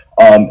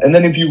 And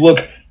then if you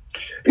look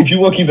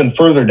even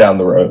further down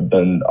the road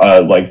than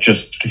like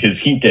just his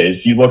Heat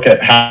days, you look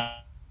at how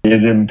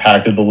it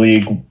impacted the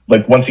league.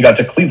 Like once he got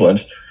to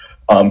Cleveland,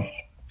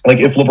 like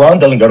if LeBron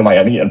doesn't go to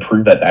Miami and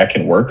prove that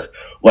can work,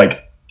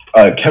 like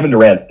Kevin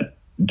Durant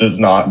does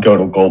not go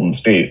to Golden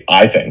State,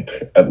 I think,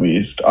 at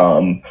least.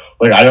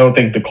 Like I don't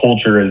think the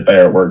culture is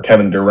there where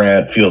Kevin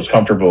Durant feels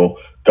comfortable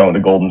going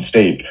to Golden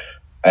State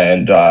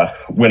and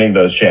winning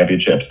those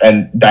championships.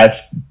 And that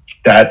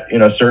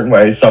in a certain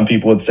way, some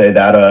people would say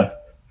that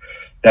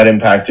that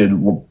impacted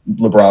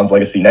LeBron's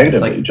legacy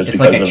negatively. It's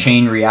like a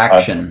chain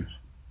reaction.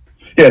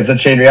 Yeah, it's a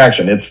chain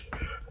reaction. It's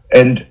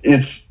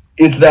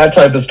that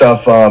type of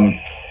stuff.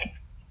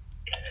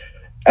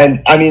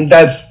 And I mean,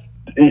 that's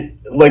it,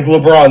 like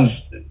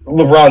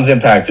LeBron's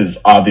impact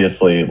is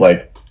obviously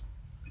like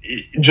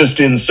just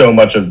in so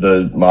much of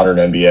the modern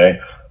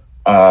NBA.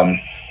 And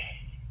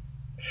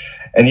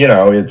you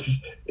know,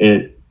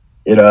 it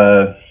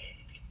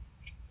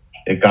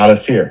got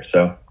us here.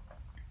 So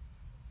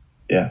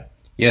yeah.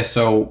 Yeah.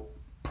 So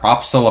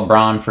props to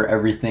LeBron for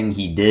everything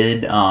he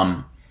did.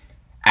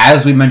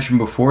 As we mentioned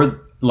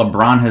before,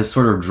 LeBron has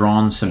sort of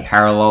drawn some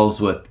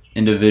parallels with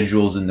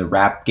individuals in the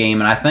rap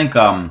game. And I think,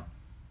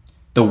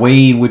 the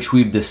way in which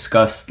we've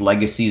discussed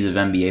legacies of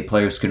NBA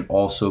players can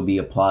also be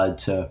applied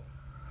to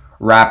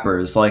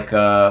rappers. Like,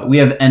 we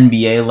have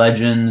NBA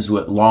legends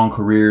with long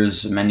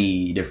careers,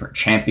 many different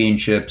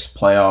championships,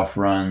 playoff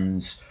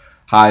runs,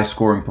 high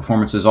scoring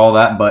performances, all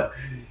that. But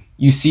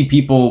you see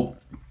people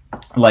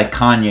like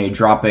Kanye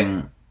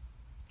dropping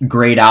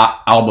great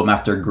album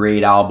after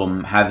great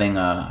album, having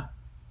a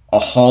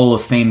Hall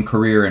of Fame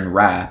career in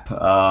rap.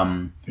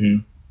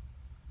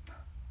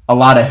 A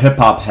lot of hip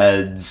hop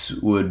heads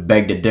would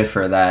beg to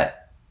differ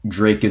that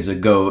Drake is a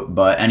GOAT,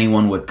 but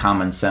anyone with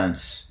common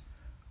sense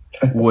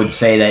would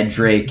say that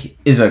Drake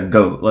is a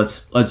GOAT.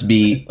 Let's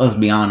be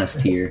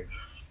honest here.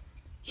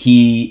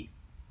 He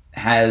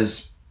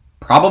has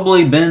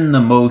probably been the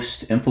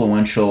most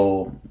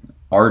influential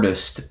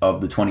artist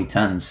of the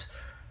 2010s.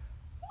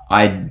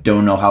 I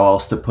don't know how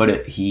else to put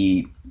it.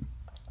 He's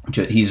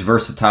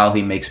versatile.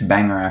 He makes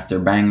banger after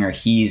banger.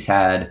 He's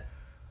had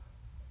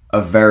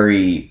a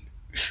very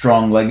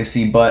strong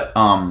legacy, but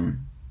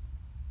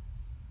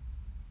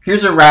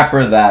here's a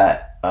rapper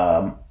that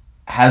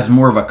has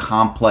more of a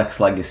complex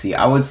legacy.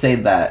 I would say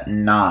that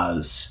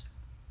Nas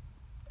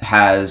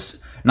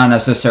has not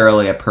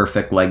necessarily a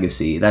perfect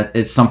legacy. That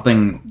it's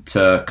something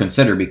to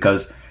consider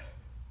because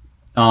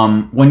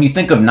when you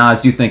think of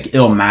Nas, you think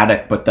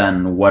Illmatic, but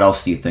then what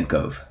else do you think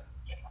of?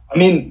 I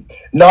mean,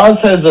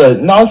 Nas has a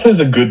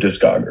good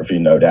discography,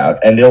 no doubt,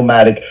 and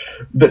Illmatic,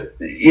 but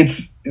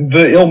it's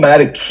the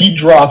Illmatic. He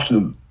dropped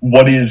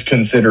what is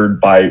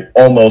considered by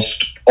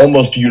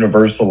almost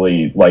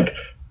universally like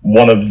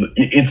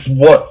it's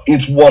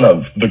one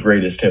of the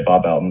greatest hip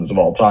hop albums of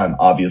all time,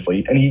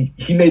 obviously, and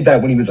he made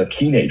that when he was a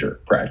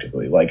teenager,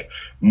 practically. Like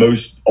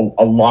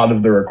a lot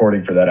of the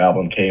recording for that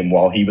album came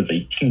while he was a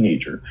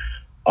teenager,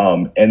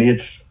 and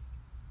it's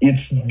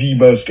the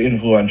most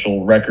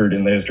influential record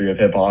in the history of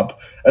hip hop,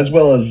 as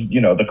well as,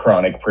 The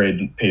Chronic,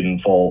 Paid in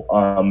Full.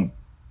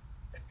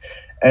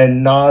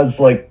 And Nas,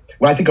 like,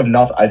 when I think of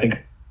Nas,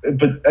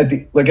 but at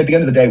the end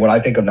of the day, when I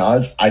think of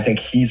Nas, I think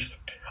he's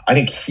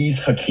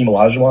Hakeem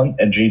Olajuwon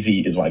and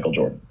Jay-Z is Michael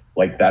Jordan.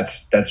 Like,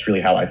 that's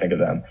really how I think of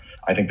them.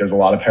 I think there's a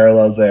lot of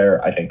parallels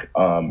there.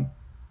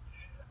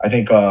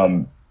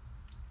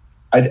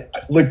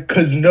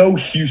 Because no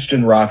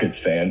Houston Rockets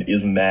fan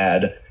is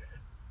mad,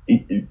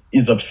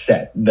 is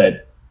upset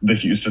that the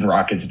Houston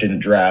Rockets didn't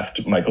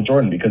draft Michael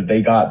Jordan, because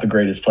they got the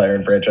greatest player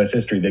in franchise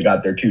history. They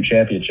got their 2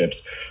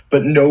 championships.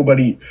 But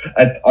nobody,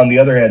 on the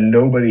other hand,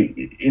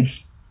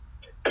 it's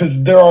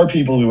because there are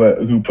people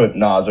who put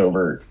Nas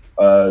over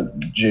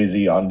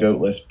Jay-Z on GOAT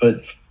list,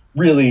 but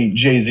really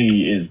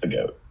Jay-Z is the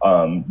GOAT.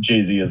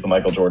 Jay-Z is the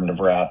Michael Jordan of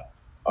rap.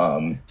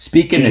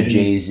 Speaking of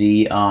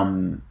Jay-Z,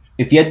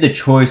 if you had the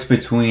choice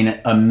between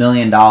 $1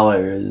 million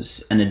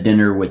and a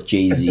dinner with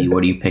Jay-Z,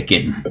 what are you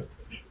picking?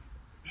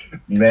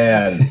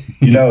 Man,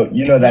 you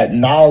know that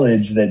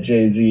knowledge that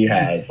Jay-Z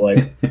has,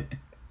 like.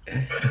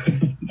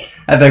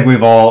 I think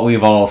we've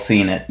all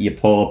seen it. You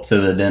pull up to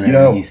the dinner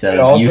and he says,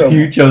 also,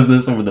 you chose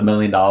this over the $1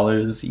 million,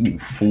 you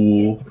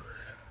fool.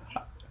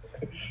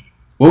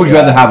 What would you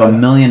rather have, $1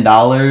 million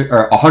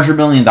or $100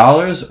 million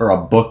or a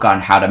book on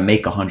how to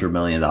make $100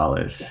 million?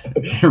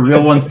 The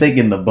real one's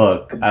taking the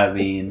book. I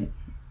mean,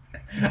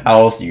 how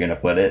else are you going to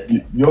put it?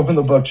 You open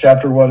the book,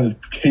 chapter 1 is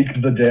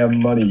take the damn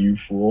money, you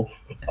fool.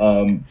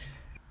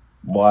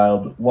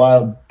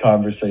 Wild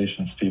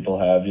conversations people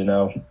have,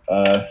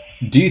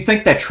 Do you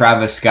think that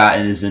Travis Scott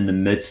is in the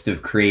midst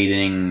of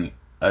creating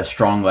a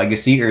strong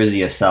legacy, or is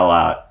he a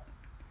sellout?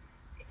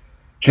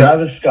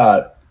 Travis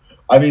Scott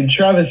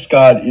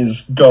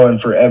is going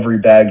for every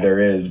bag there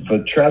is,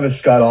 but Travis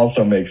Scott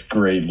also makes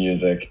great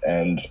music,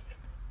 and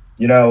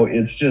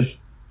it's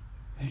just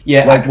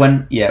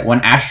when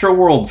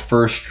Astroworld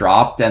first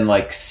dropped and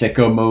like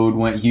Sicko Mode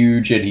went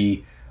huge and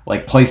he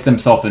like placed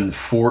himself in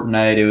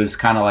Fortnite, it was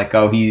kind of like,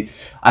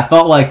 I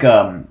felt like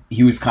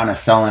he was kind of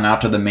selling out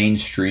to the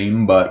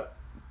mainstream. But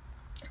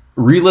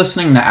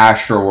re-listening to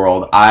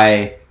Astroworld,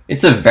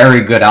 it's a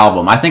very good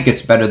album. I think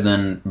it's better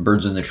than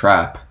Birds in the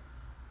Trap.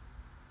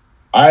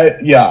 I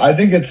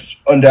think it's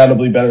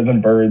undoubtedly better than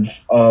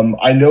Birds.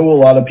 I know a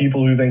lot of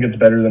people who think it's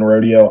better than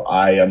Rodeo.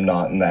 I am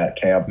not in that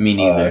camp. Me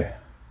neither.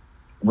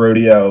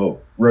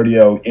 Rodeo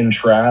in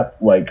Trap,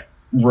 like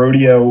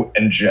Rodeo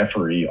and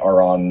Jeffrey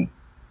are on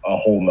a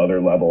whole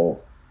nother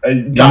level.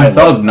 Young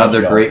Thug,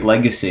 another great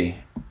legacy.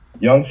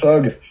 Young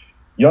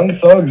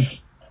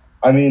Thug's.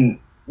 I mean,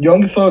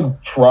 Young Thug.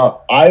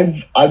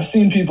 I've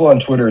seen people on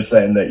Twitter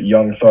saying that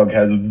Young Thug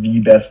has the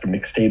best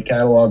mixtape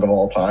catalog of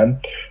all time,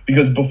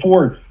 because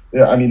before.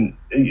 I mean,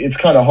 it's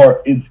kind of hard.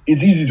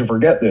 It's easy to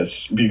forget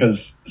this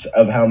because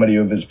of how many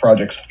of his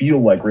projects feel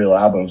like real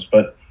albums.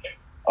 But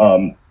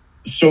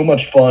So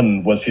Much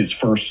Fun was his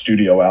first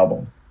studio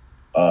album.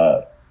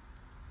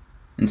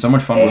 And So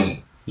Much Fun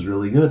was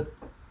really good.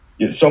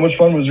 Yeah, So Much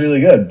Fun was really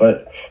good.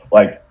 But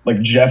like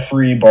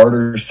Jeffrey,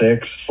 Barter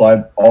 6,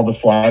 Slime, all the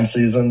Slime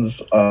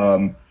seasons.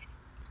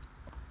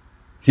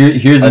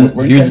 Here's an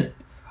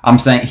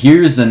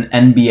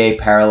NBA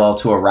parallel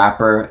to a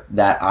rapper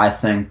that I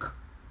think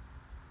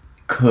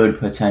could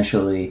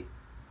potentially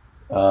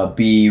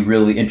be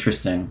really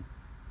interesting.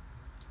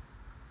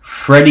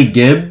 Freddie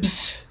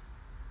Gibbs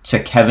to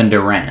Kevin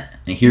Durant,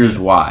 and here's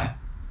why.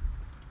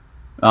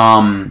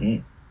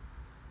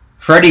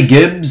 Freddie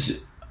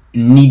Gibbs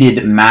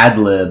needed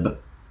Madlib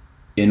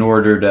in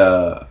order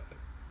to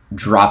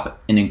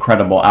drop an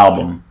incredible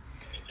album,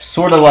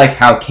 sort of like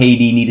how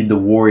KD needed the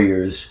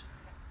Warriors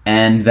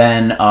And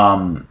then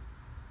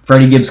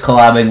Freddie Gibbs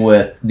collabing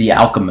with The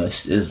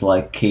Alchemist is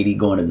like KD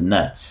going to the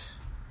Nets.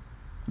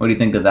 What do you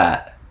think of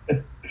that?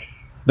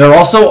 They're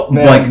also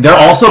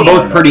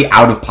both pretty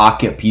out of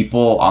pocket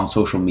people on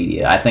social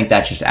media. I think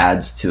that just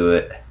adds to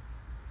it.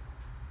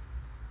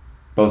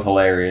 Both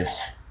hilarious.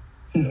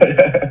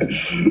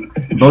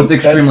 Both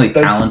extremely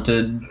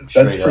talented.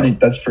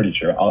 That's pretty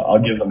true. I'll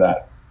give them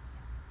that.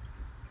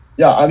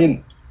 Yeah, I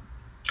mean,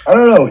 I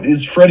don't know.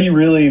 Is Freddie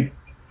really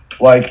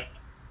the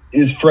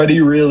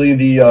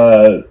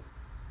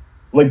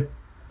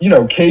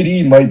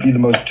KD might be the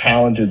most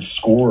talented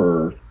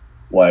scorer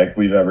like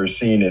we've ever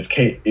seen.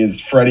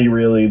 Is Freddie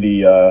really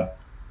the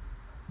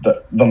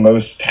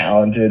most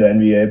talented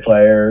NBA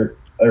player,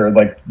 or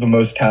like the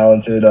most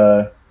talented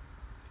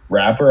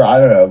rapper? I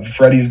don't know.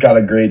 Freddie's got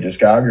a great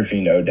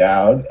discography, no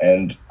doubt,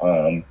 and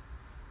I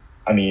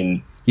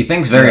mean, he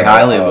thinks very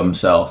highly of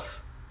himself.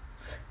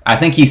 I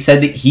think he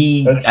said that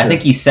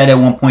he said at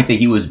one point that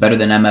he was better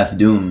than MF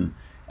Doom.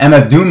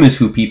 MF Doom is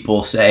who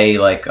people say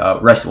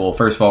first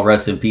of all,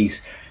 rest in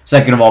peace.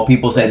 Second of all,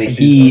 people say that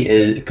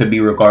he could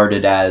be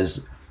regarded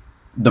as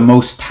the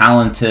most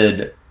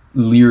talented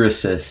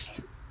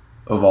lyricist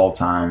of all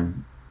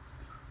time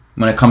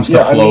when it comes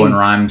to flow and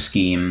rhyme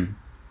scheme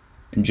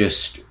and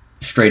just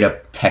straight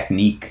up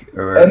technique.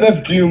 Or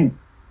MF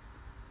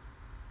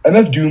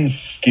Doom's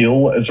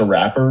skill as a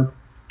rapper,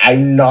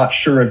 I'm not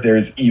sure if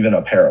there's even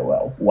a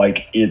parallel.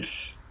 Like,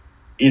 it's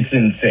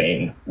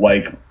insane.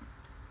 Like,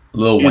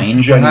 Lil Wayne, it's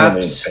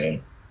genuinely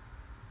insane.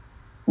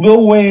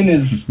 Lil Wayne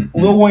is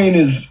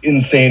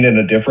insane in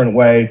a different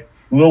way.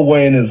 Lil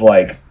Wayne is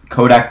like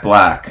Kodak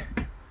Black.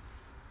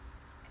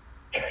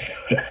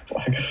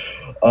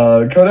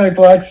 Kodak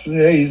Black's,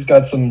 hey, he's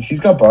got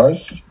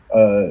bars.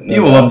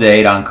 People love to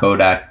hate on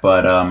Kodak,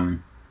 but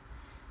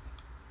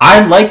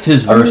I liked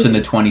his verse in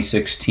the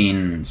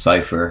 2016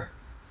 Cypher.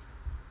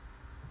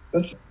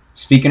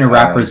 Speaking of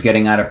rappers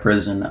getting out of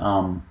prison,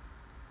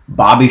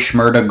 Bobby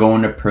Shmurda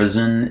going to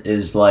prison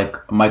is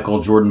like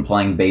Michael Jordan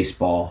playing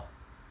baseball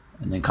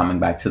and then coming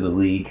back to the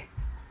league.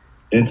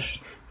 I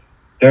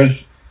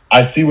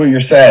see what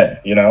you're saying,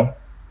 you know?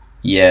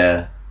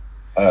 Yeah.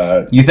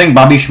 You think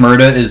Bobby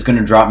Shmurda is going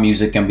to drop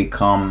music and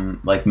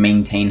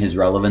maintain his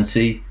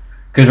relevancy?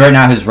 Because right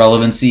now his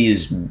relevancy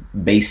is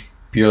based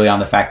purely on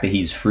the fact that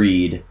he's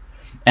freed,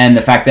 and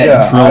the fact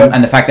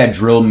that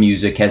drill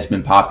music has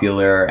been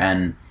popular,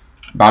 and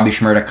Bobby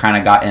Shmurda kind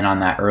of got in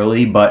on that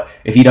early. But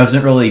if he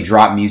doesn't really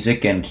drop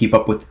music and keep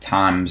up with the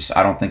times,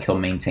 I don't think he'll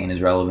maintain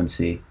his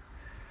relevancy.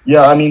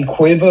 Yeah, I mean,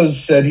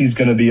 Quavo's said he's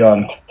going to be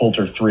on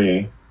Culture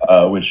 3,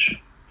 which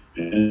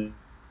is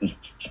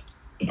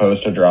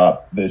supposed to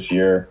drop this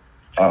year.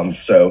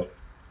 So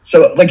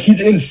like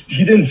he's in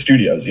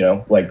studios, you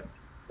know, like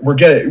we're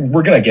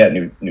gonna get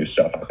new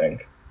stuff, I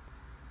think.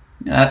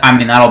 I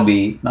mean, that'll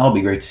be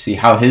great to see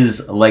how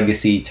his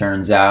legacy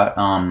turns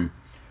out.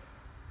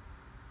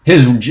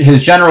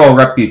 His general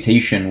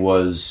reputation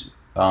was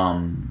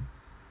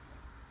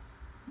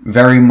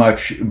very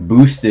much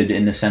boosted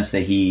in the sense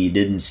that he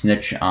didn't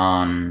snitch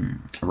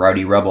on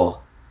Rowdy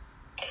Rebel.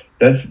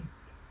 That's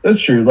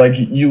true. Like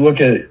you look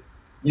at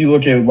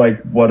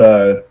like what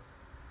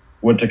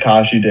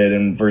Tekashi did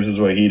and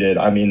versus what he did.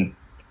 I mean,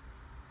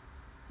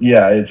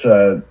 yeah, it's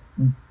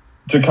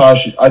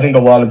Tekashi. I think a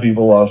lot of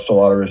people lost a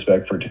lot of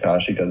respect for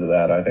Tekashi because of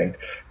that, I think.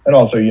 And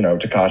also, you know,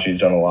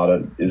 Tekashi's done a lot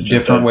of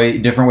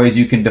different ways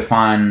you can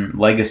define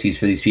legacies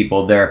for these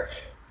people. They're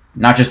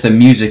not just the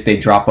music they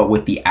drop, but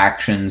with the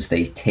actions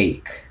they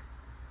take.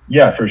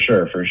 Yeah, for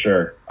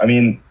sure. I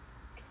mean,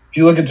 if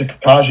you look at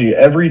Tekashi,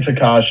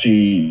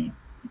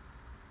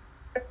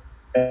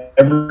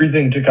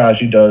 everything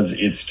Tekashi does,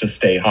 it's to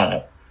stay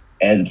hot,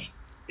 and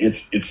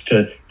it's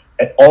to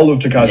all of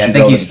Tekashi's. Yeah, I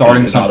think he's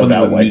starting something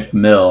with Meek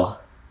Mill.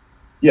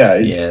 Yeah,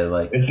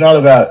 he's not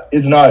about,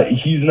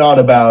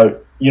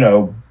 you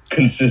know,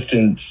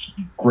 consistent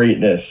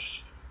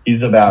greatness.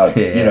 He's about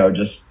you know,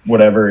 just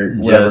whatever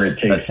it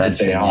takes to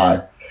stay hot.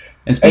 Yeah.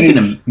 And speaking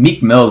of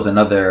Meek Mill's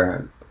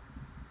another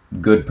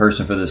good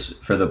person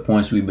for the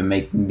points we've been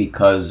making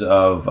because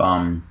of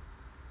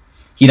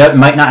he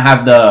might not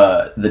have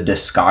the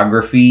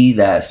discography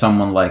that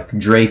someone like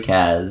Drake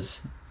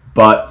has,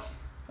 but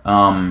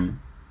I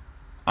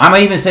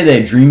might even say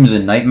that Dreams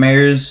and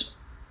Nightmares,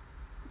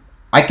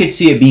 I could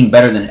see it being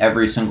better than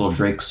every single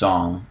Drake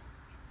song.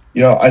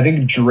 You know, I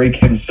think Drake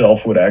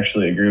himself would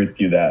actually agree with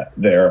you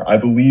there. I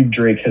believe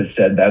Drake has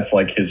said that's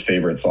like his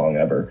favorite song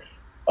ever.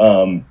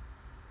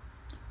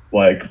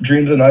 Like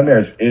Dreams and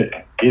Nightmares, it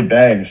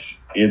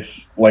bangs.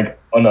 It's like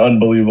an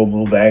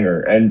unbelievable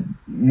banger, and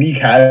Meek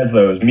has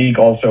those. Meek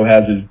also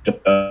has his,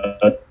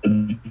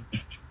 and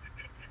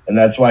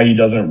that's why he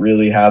doesn't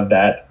really have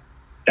that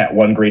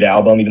one great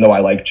album. Even though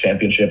I like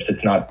Championships,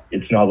 it's not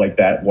like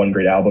that one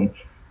great album.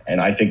 And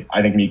I think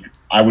Meek,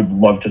 I would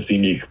love to see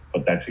Meek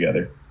put that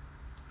together.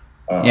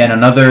 Yeah, and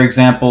another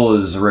example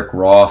is Rick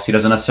Ross. He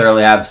doesn't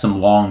necessarily have some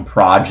long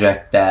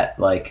project that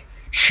like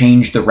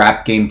changed the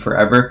rap game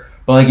forever.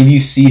 But like if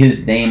you see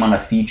his name on a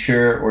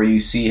feature, or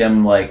you see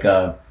him like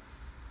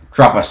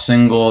drop a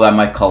single that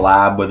might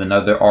collab with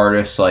another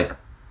artist, like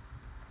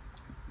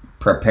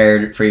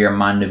prepared for your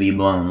mind to be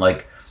blown.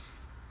 Like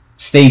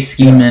Stay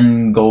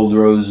Schemin', Gold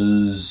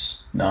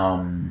Roses,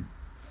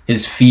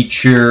 his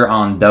feature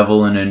on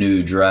Devil in a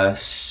New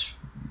Dress,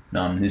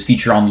 his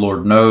feature on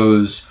Lord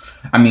Knows.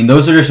 I mean,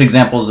 those are just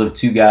examples of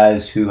two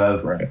guys who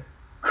have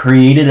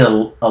created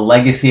a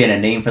legacy and a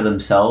name for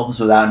themselves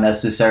without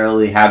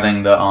necessarily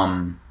having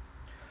the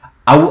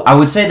I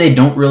would say they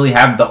don't really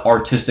have the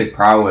artistic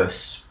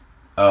prowess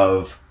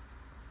of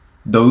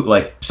those,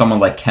 like someone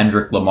like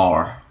Kendrick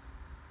Lamar.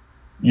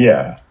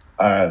 Yeah,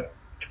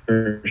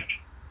 for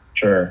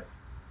sure.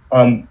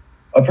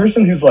 A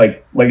person whose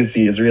like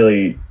legacy is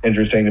really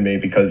interesting to me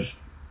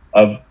because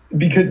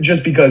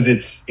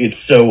it's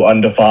so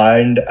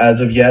undefined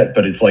as of yet,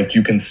 but it's like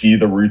you can see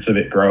the roots of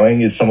it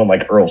growing, is someone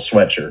like Earl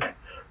Sweatshirt,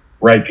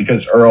 right?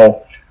 Because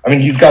Earl, I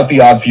mean, he's got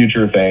the Odd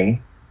Future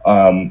thing,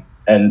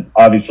 and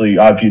obviously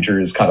Odd Future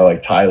is kind of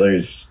like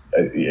Tyler's.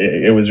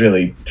 It was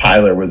really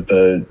Tyler was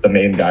the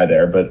main guy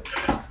there, but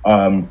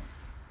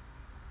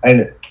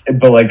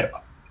like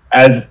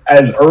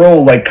as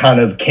Earl like kind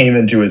of came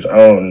into his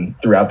own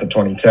throughout the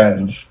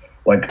 2010s,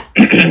 like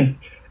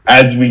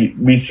as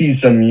we see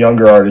some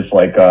younger artists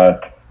like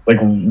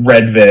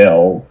Red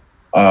Veil,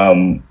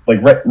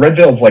 Red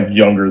Veil's like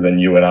younger than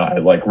you and I.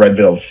 Like Red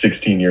Veil's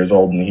 16 years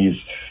old, and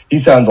he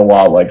sounds a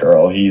lot like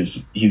Earl.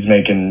 He's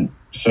making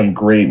some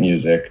great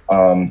music.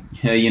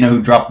 Yeah, you know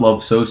who dropped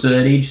Love Sosa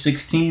at age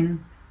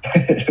 16?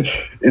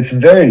 It's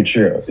very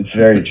true. It's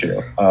very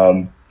true.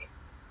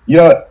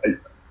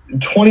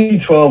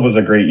 2012 was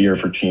a great year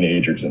for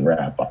teenagers in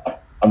rap.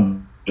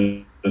 I'm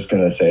just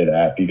going to say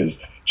that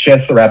because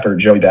Chance the Rapper,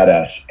 Joey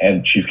Badass,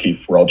 and Chief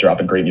Keef were all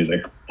dropping great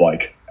music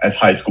like as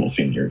high school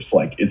seniors.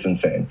 Like it's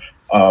insane.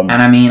 And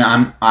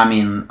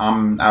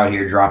I'm out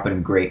here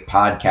dropping great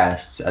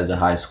podcasts as a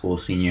high school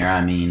senior.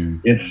 I mean,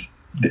 it's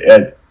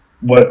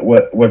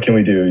what can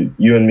we do?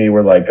 You and me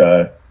were like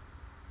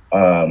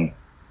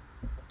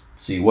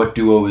see, what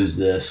duo is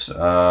this?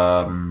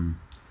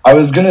 I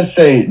was gonna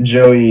say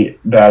Joey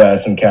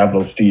Badass and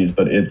Capital Steez,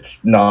 but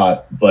it's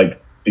not,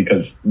 like,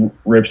 because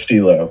Rip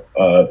Stilo,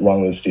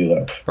 Long Live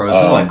Stilo. Bro,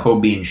 this is like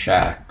Kobe and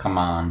Shaq. Come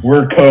on.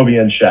 We're Kobe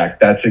and Shaq.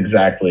 That's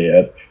exactly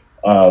it.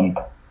 I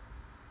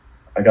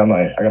got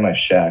my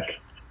Shaq.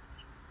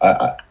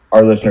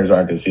 Our listeners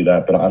aren't gonna see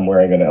that, but I'm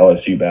wearing an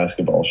LSU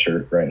basketball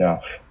shirt right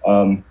now.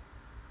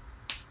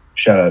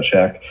 Shout out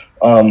Shaq.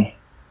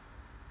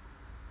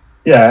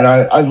 Yeah, and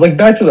I like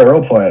back to the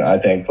Earl point. I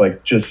think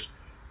just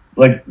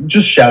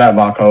shout out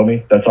Mock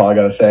Homie. That's all I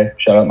gotta say.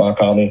 Shout out Mock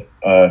Homie.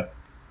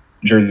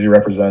 Jersey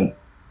represent.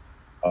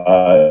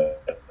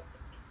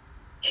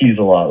 He's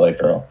a lot like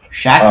Earl.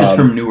 Shaq is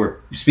from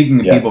Newark.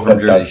 Speaking of people from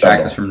Jersey,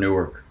 Shaq is from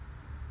Newark.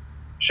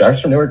 Shaq's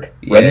from Newark.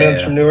 Yeah.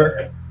 Redman's from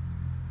Newark.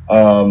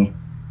 All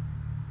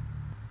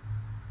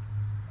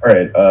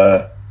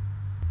right.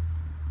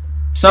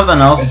 Something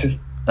else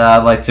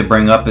I'd like to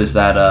bring up is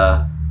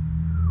that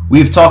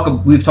we've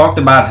talked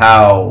about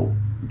how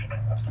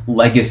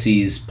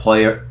legacies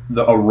play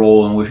a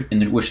role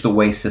in which the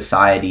way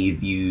society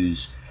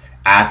views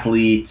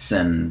athletes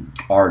and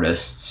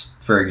artists.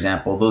 For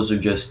example, those are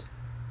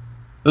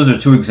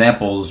two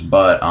examples,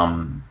 but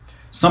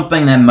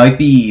something that might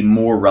be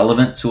more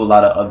relevant to a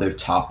lot of other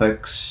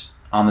topics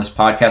on this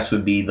podcast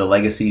would be the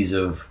legacies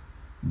of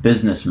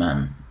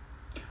businessmen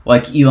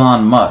like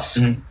Elon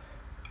Musk.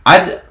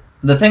 Mm-hmm.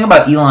 The thing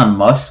about Elon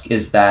Musk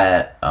is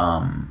that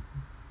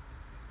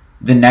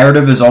the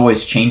narrative is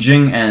always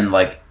changing, and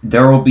like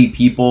there will be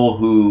people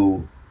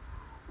who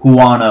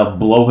want to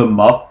blow him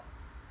up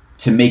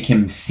to make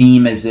him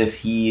seem as if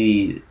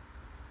he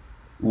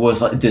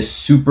was like this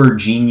super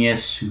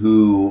genius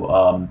who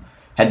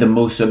had the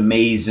most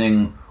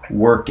amazing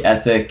work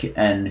ethic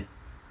and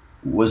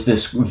was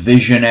this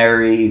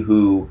visionary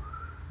who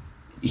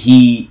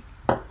he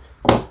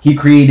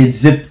created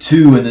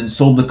Zip2 and then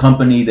sold the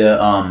company to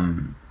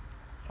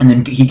and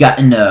then he got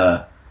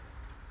into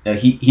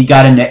he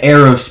got into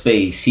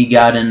aerospace, he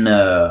got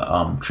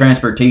into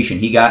transportation,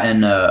 he got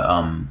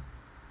into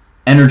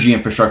energy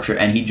infrastructure,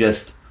 and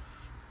he's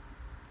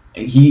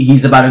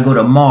about to go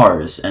to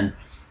Mars, and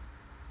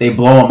they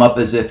blow him up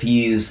as if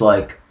he's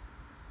like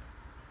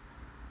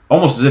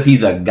almost as if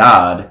he's a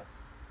god.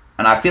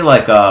 And I feel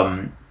like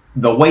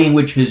the way in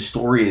which his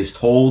story is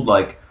told,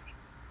 like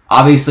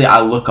obviously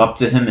I look up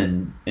to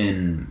him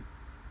in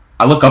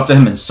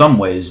some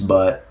ways,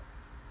 but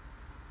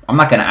I'm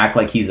not gonna act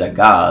like he's a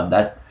god.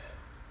 I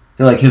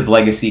feel like his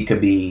legacy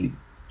could be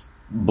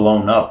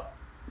blown up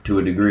to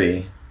a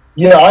degree.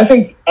 Yeah, I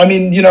think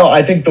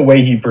the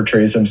way he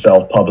portrays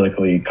himself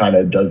publicly kind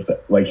of does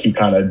that. Like he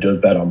kind of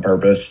does that on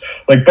purpose.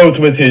 Like both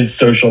with his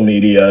social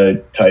media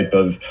type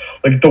of,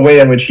 like the way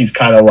in which he's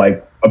kind of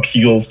like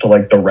appeals to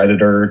like the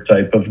Redditor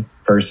type of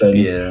person.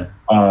 Yeah.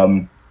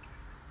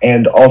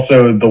 And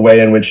also the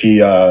way in which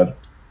he like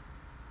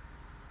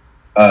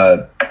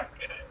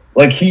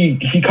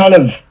he kind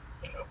of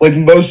like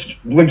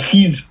most like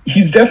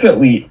he's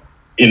definitely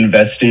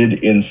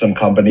invested in some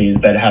companies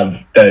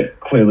that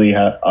clearly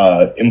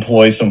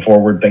employ some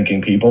forward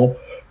thinking people.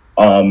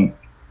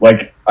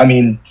 Like, I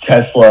mean,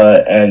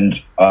 Tesla and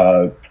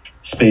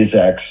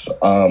SpaceX,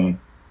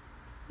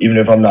 even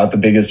if I'm not the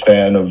biggest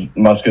fan of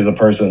Musk as a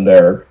person,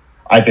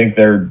 I think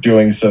they're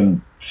doing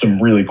some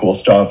really cool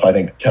stuff. I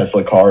think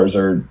Tesla cars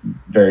are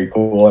very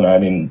cool, and I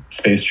mean,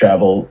 space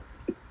travel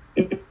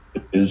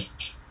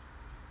is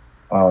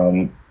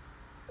a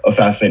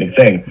fascinating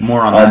thing.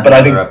 More on that, but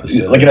I think,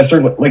 episode. like in a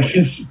certain, like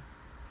he's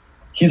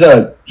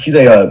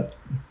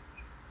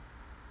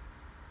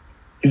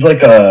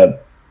like a,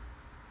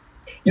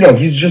 you know,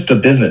 he's just a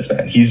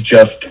businessman. He's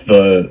just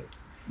the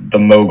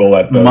mogul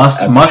at the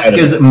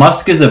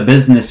Musk is a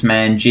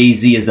businessman.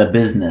 Jay-Z is a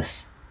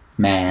business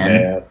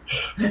man.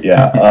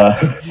 Yeah.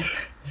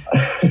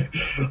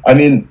 I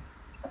mean,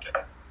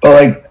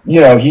 but like,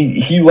 you know,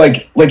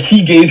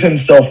 he gave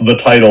himself the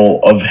title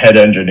of head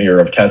engineer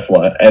of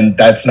Tesla, and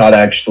that's not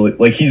actually,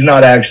 like, he's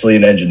not actually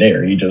an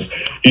engineer. He just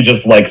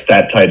likes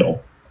that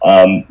title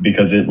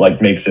because it like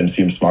makes him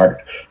seem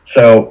smart.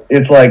 So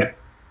it's like,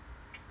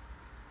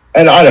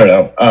 and I don't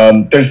know.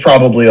 There's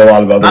probably a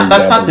lot of other.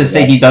 That's not to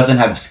say he doesn't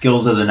have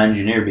skills as an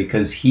engineer,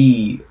 because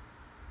he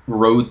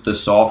wrote the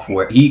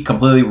software. He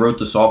completely wrote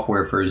the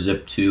software for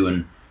Zip2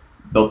 and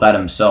built that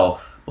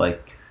himself.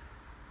 Like,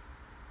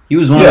 he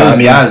was one of those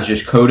guys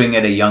just coding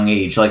at a young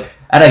age. Like,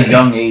 at a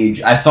young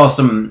age, I saw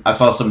some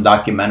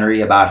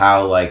documentary about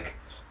how like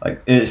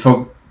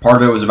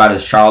part of it was about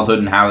his childhood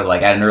and how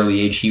like at an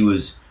early age he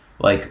was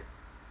like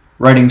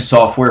writing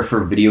software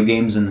for video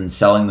games and then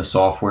selling the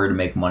software to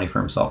make money for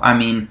himself. I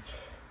mean,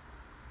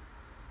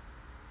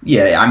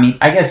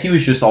 I guess he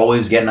was just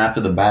always getting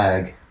after the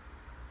bag.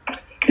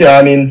 Yeah,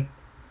 I mean,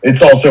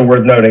 it's also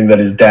worth noting that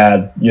his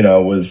dad, you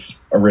know, was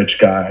a rich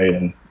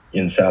guy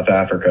in South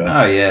Africa.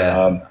 Oh,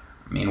 yeah.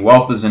 I mean,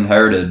 wealth is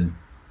inherited.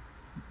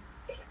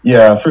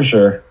 Yeah, for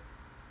sure.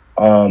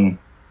 You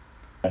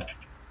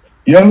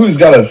know who's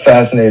got a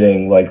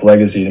fascinating, like,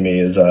 legacy to me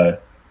is,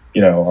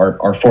 you know,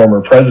 our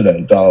former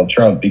president, Donald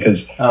Trump,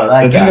 because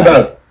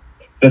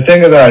the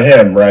thing about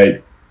him,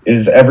 right,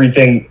 is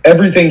everything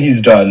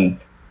he's done,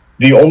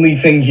 the only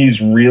thing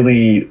he's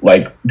really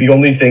like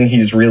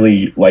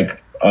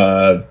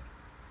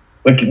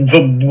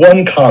the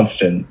one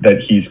constant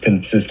that he's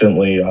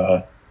consistently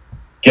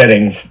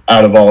getting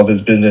out of all of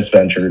his business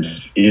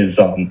ventures is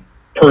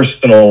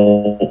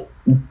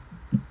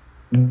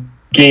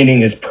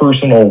gaining his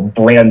personal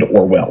brand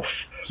or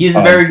wealth. He's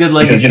a very good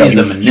legacy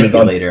as a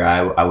manipulator,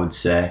 I would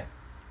say.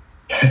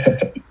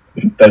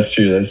 That's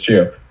true.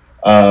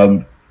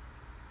 And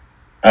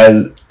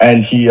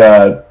he,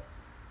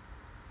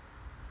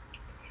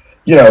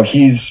 you know,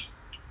 he's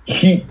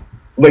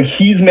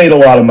made a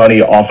lot of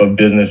money off of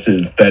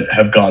businesses that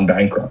have gone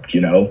bankrupt.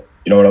 You know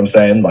what I'm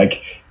saying?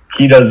 Like,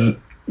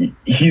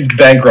 he's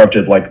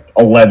bankrupted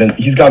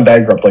he's gone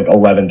bankrupt like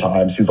 11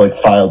 times. He's like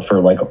filed for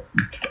like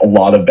a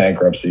lot of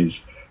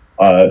bankruptcies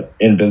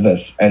in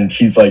business, and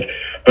he's like,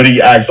 but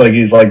he acts like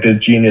he's like this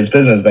genius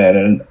businessman,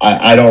 and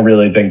I don't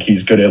really think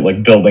he's good at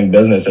like building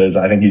businesses.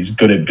 I think he's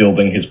good at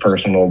building his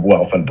personal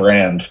wealth and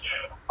brand.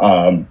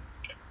 Like,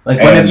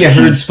 when have you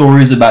heard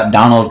stories about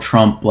Donald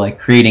Trump, like,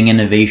 creating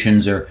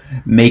innovations or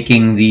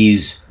making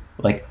these,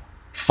 like,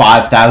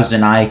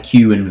 5,000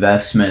 IQ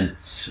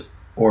investments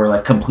or,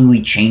 like,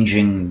 completely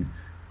changing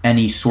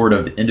any sort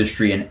of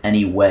industry in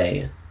any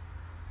way?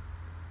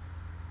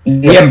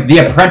 Yeah. The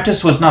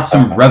Apprentice was not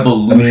some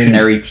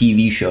revolutionary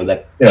TV show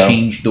that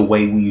changed the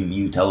way we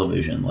view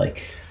television.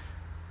 Like,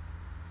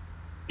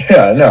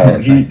 yeah, no,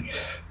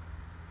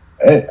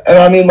 and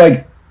I mean,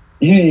 like,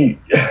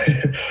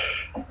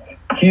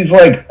 he's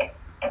like,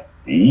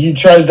 he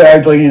tries to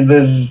act like he's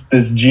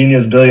this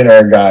genius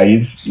billionaire guy.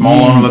 He's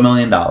small loan of $1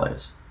 million.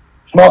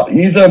 Small.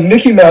 He's a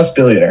Mickey Mouse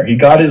billionaire. He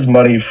got his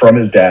money from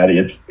his dad.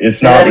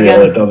 It's not real.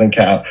 Again? It doesn't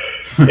count.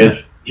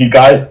 It's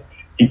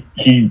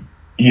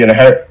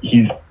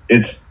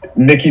it's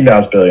Mickey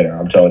Mouse billionaire.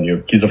 I'm telling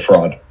you, he's a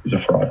fraud.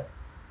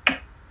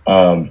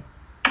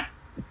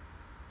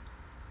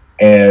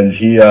 And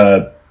he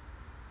I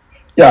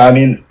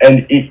mean,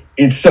 and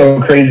it's so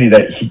crazy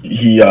that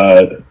he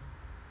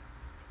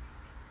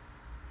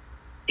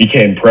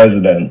became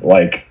president.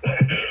 Like,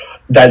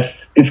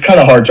 it's kind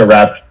of hard to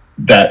wrap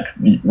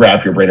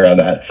your brain around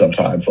that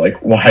sometimes. Like,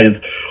 why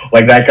is,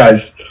 like, that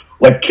guy's,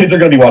 like, kids are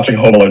going to be watching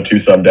Home Alone 2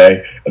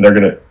 someday, and they're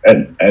going to,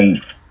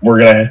 and we're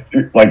going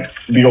to, like,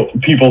 the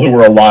people who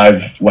were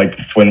alive, like,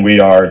 when we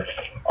are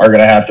going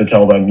to have to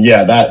tell them,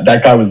 yeah,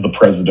 that guy was the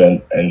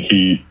president, and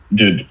he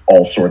did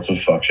all sorts of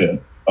fuck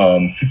shit.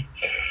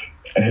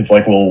 And it's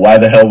like, well, why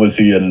the hell was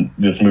he in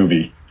this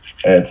movie?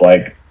 And it's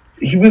like,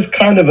 he was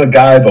kind of a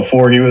guy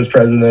before he was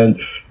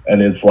president,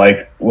 and it's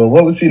like, well,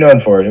 what was he known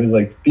for? And he was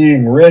like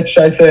being rich,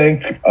 I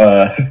think.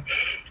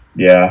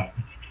 Yeah.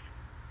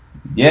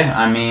 Yeah,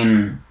 I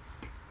mean,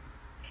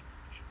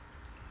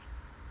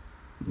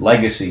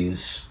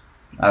 legacies.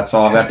 That's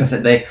all I've got to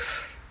say.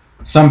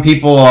 Some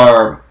people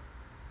are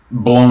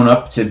blown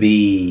up to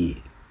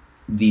be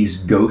these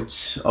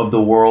goats of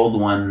the world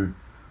when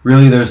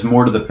really there's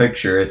more to the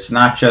picture. It's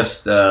not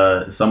just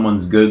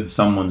someone's good,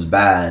 someone's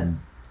bad.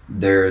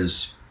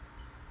 There's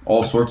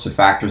all sorts of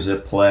factors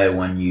at play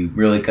when you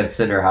really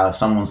consider how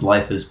someone's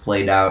life has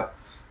played out,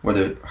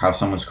 whether how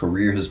someone's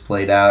career has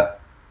played out.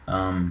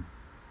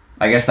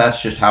 I guess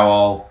that's just how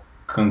I'll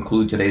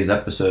conclude today's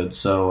episode.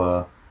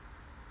 So,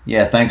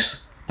 yeah,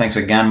 thanks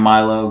again,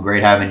 Milo.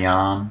 Great having you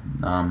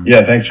on.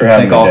 Yeah, thanks for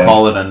having me. I think I'll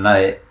call it a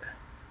night.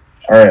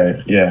 All right,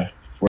 yeah.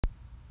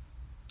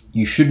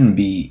 You shouldn't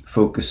be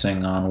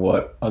focusing on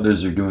what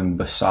others are doing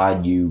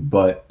beside you,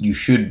 but you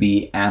should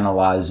be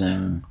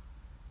analyzing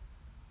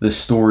the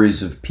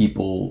stories of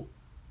people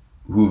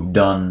who've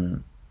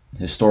done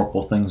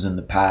historical things in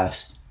the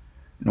past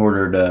in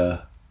order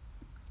to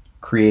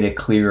create a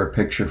clearer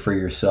picture for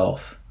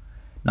yourself.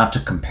 Not to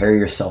compare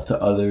yourself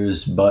to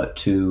others, but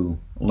to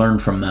learn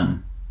from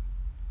them.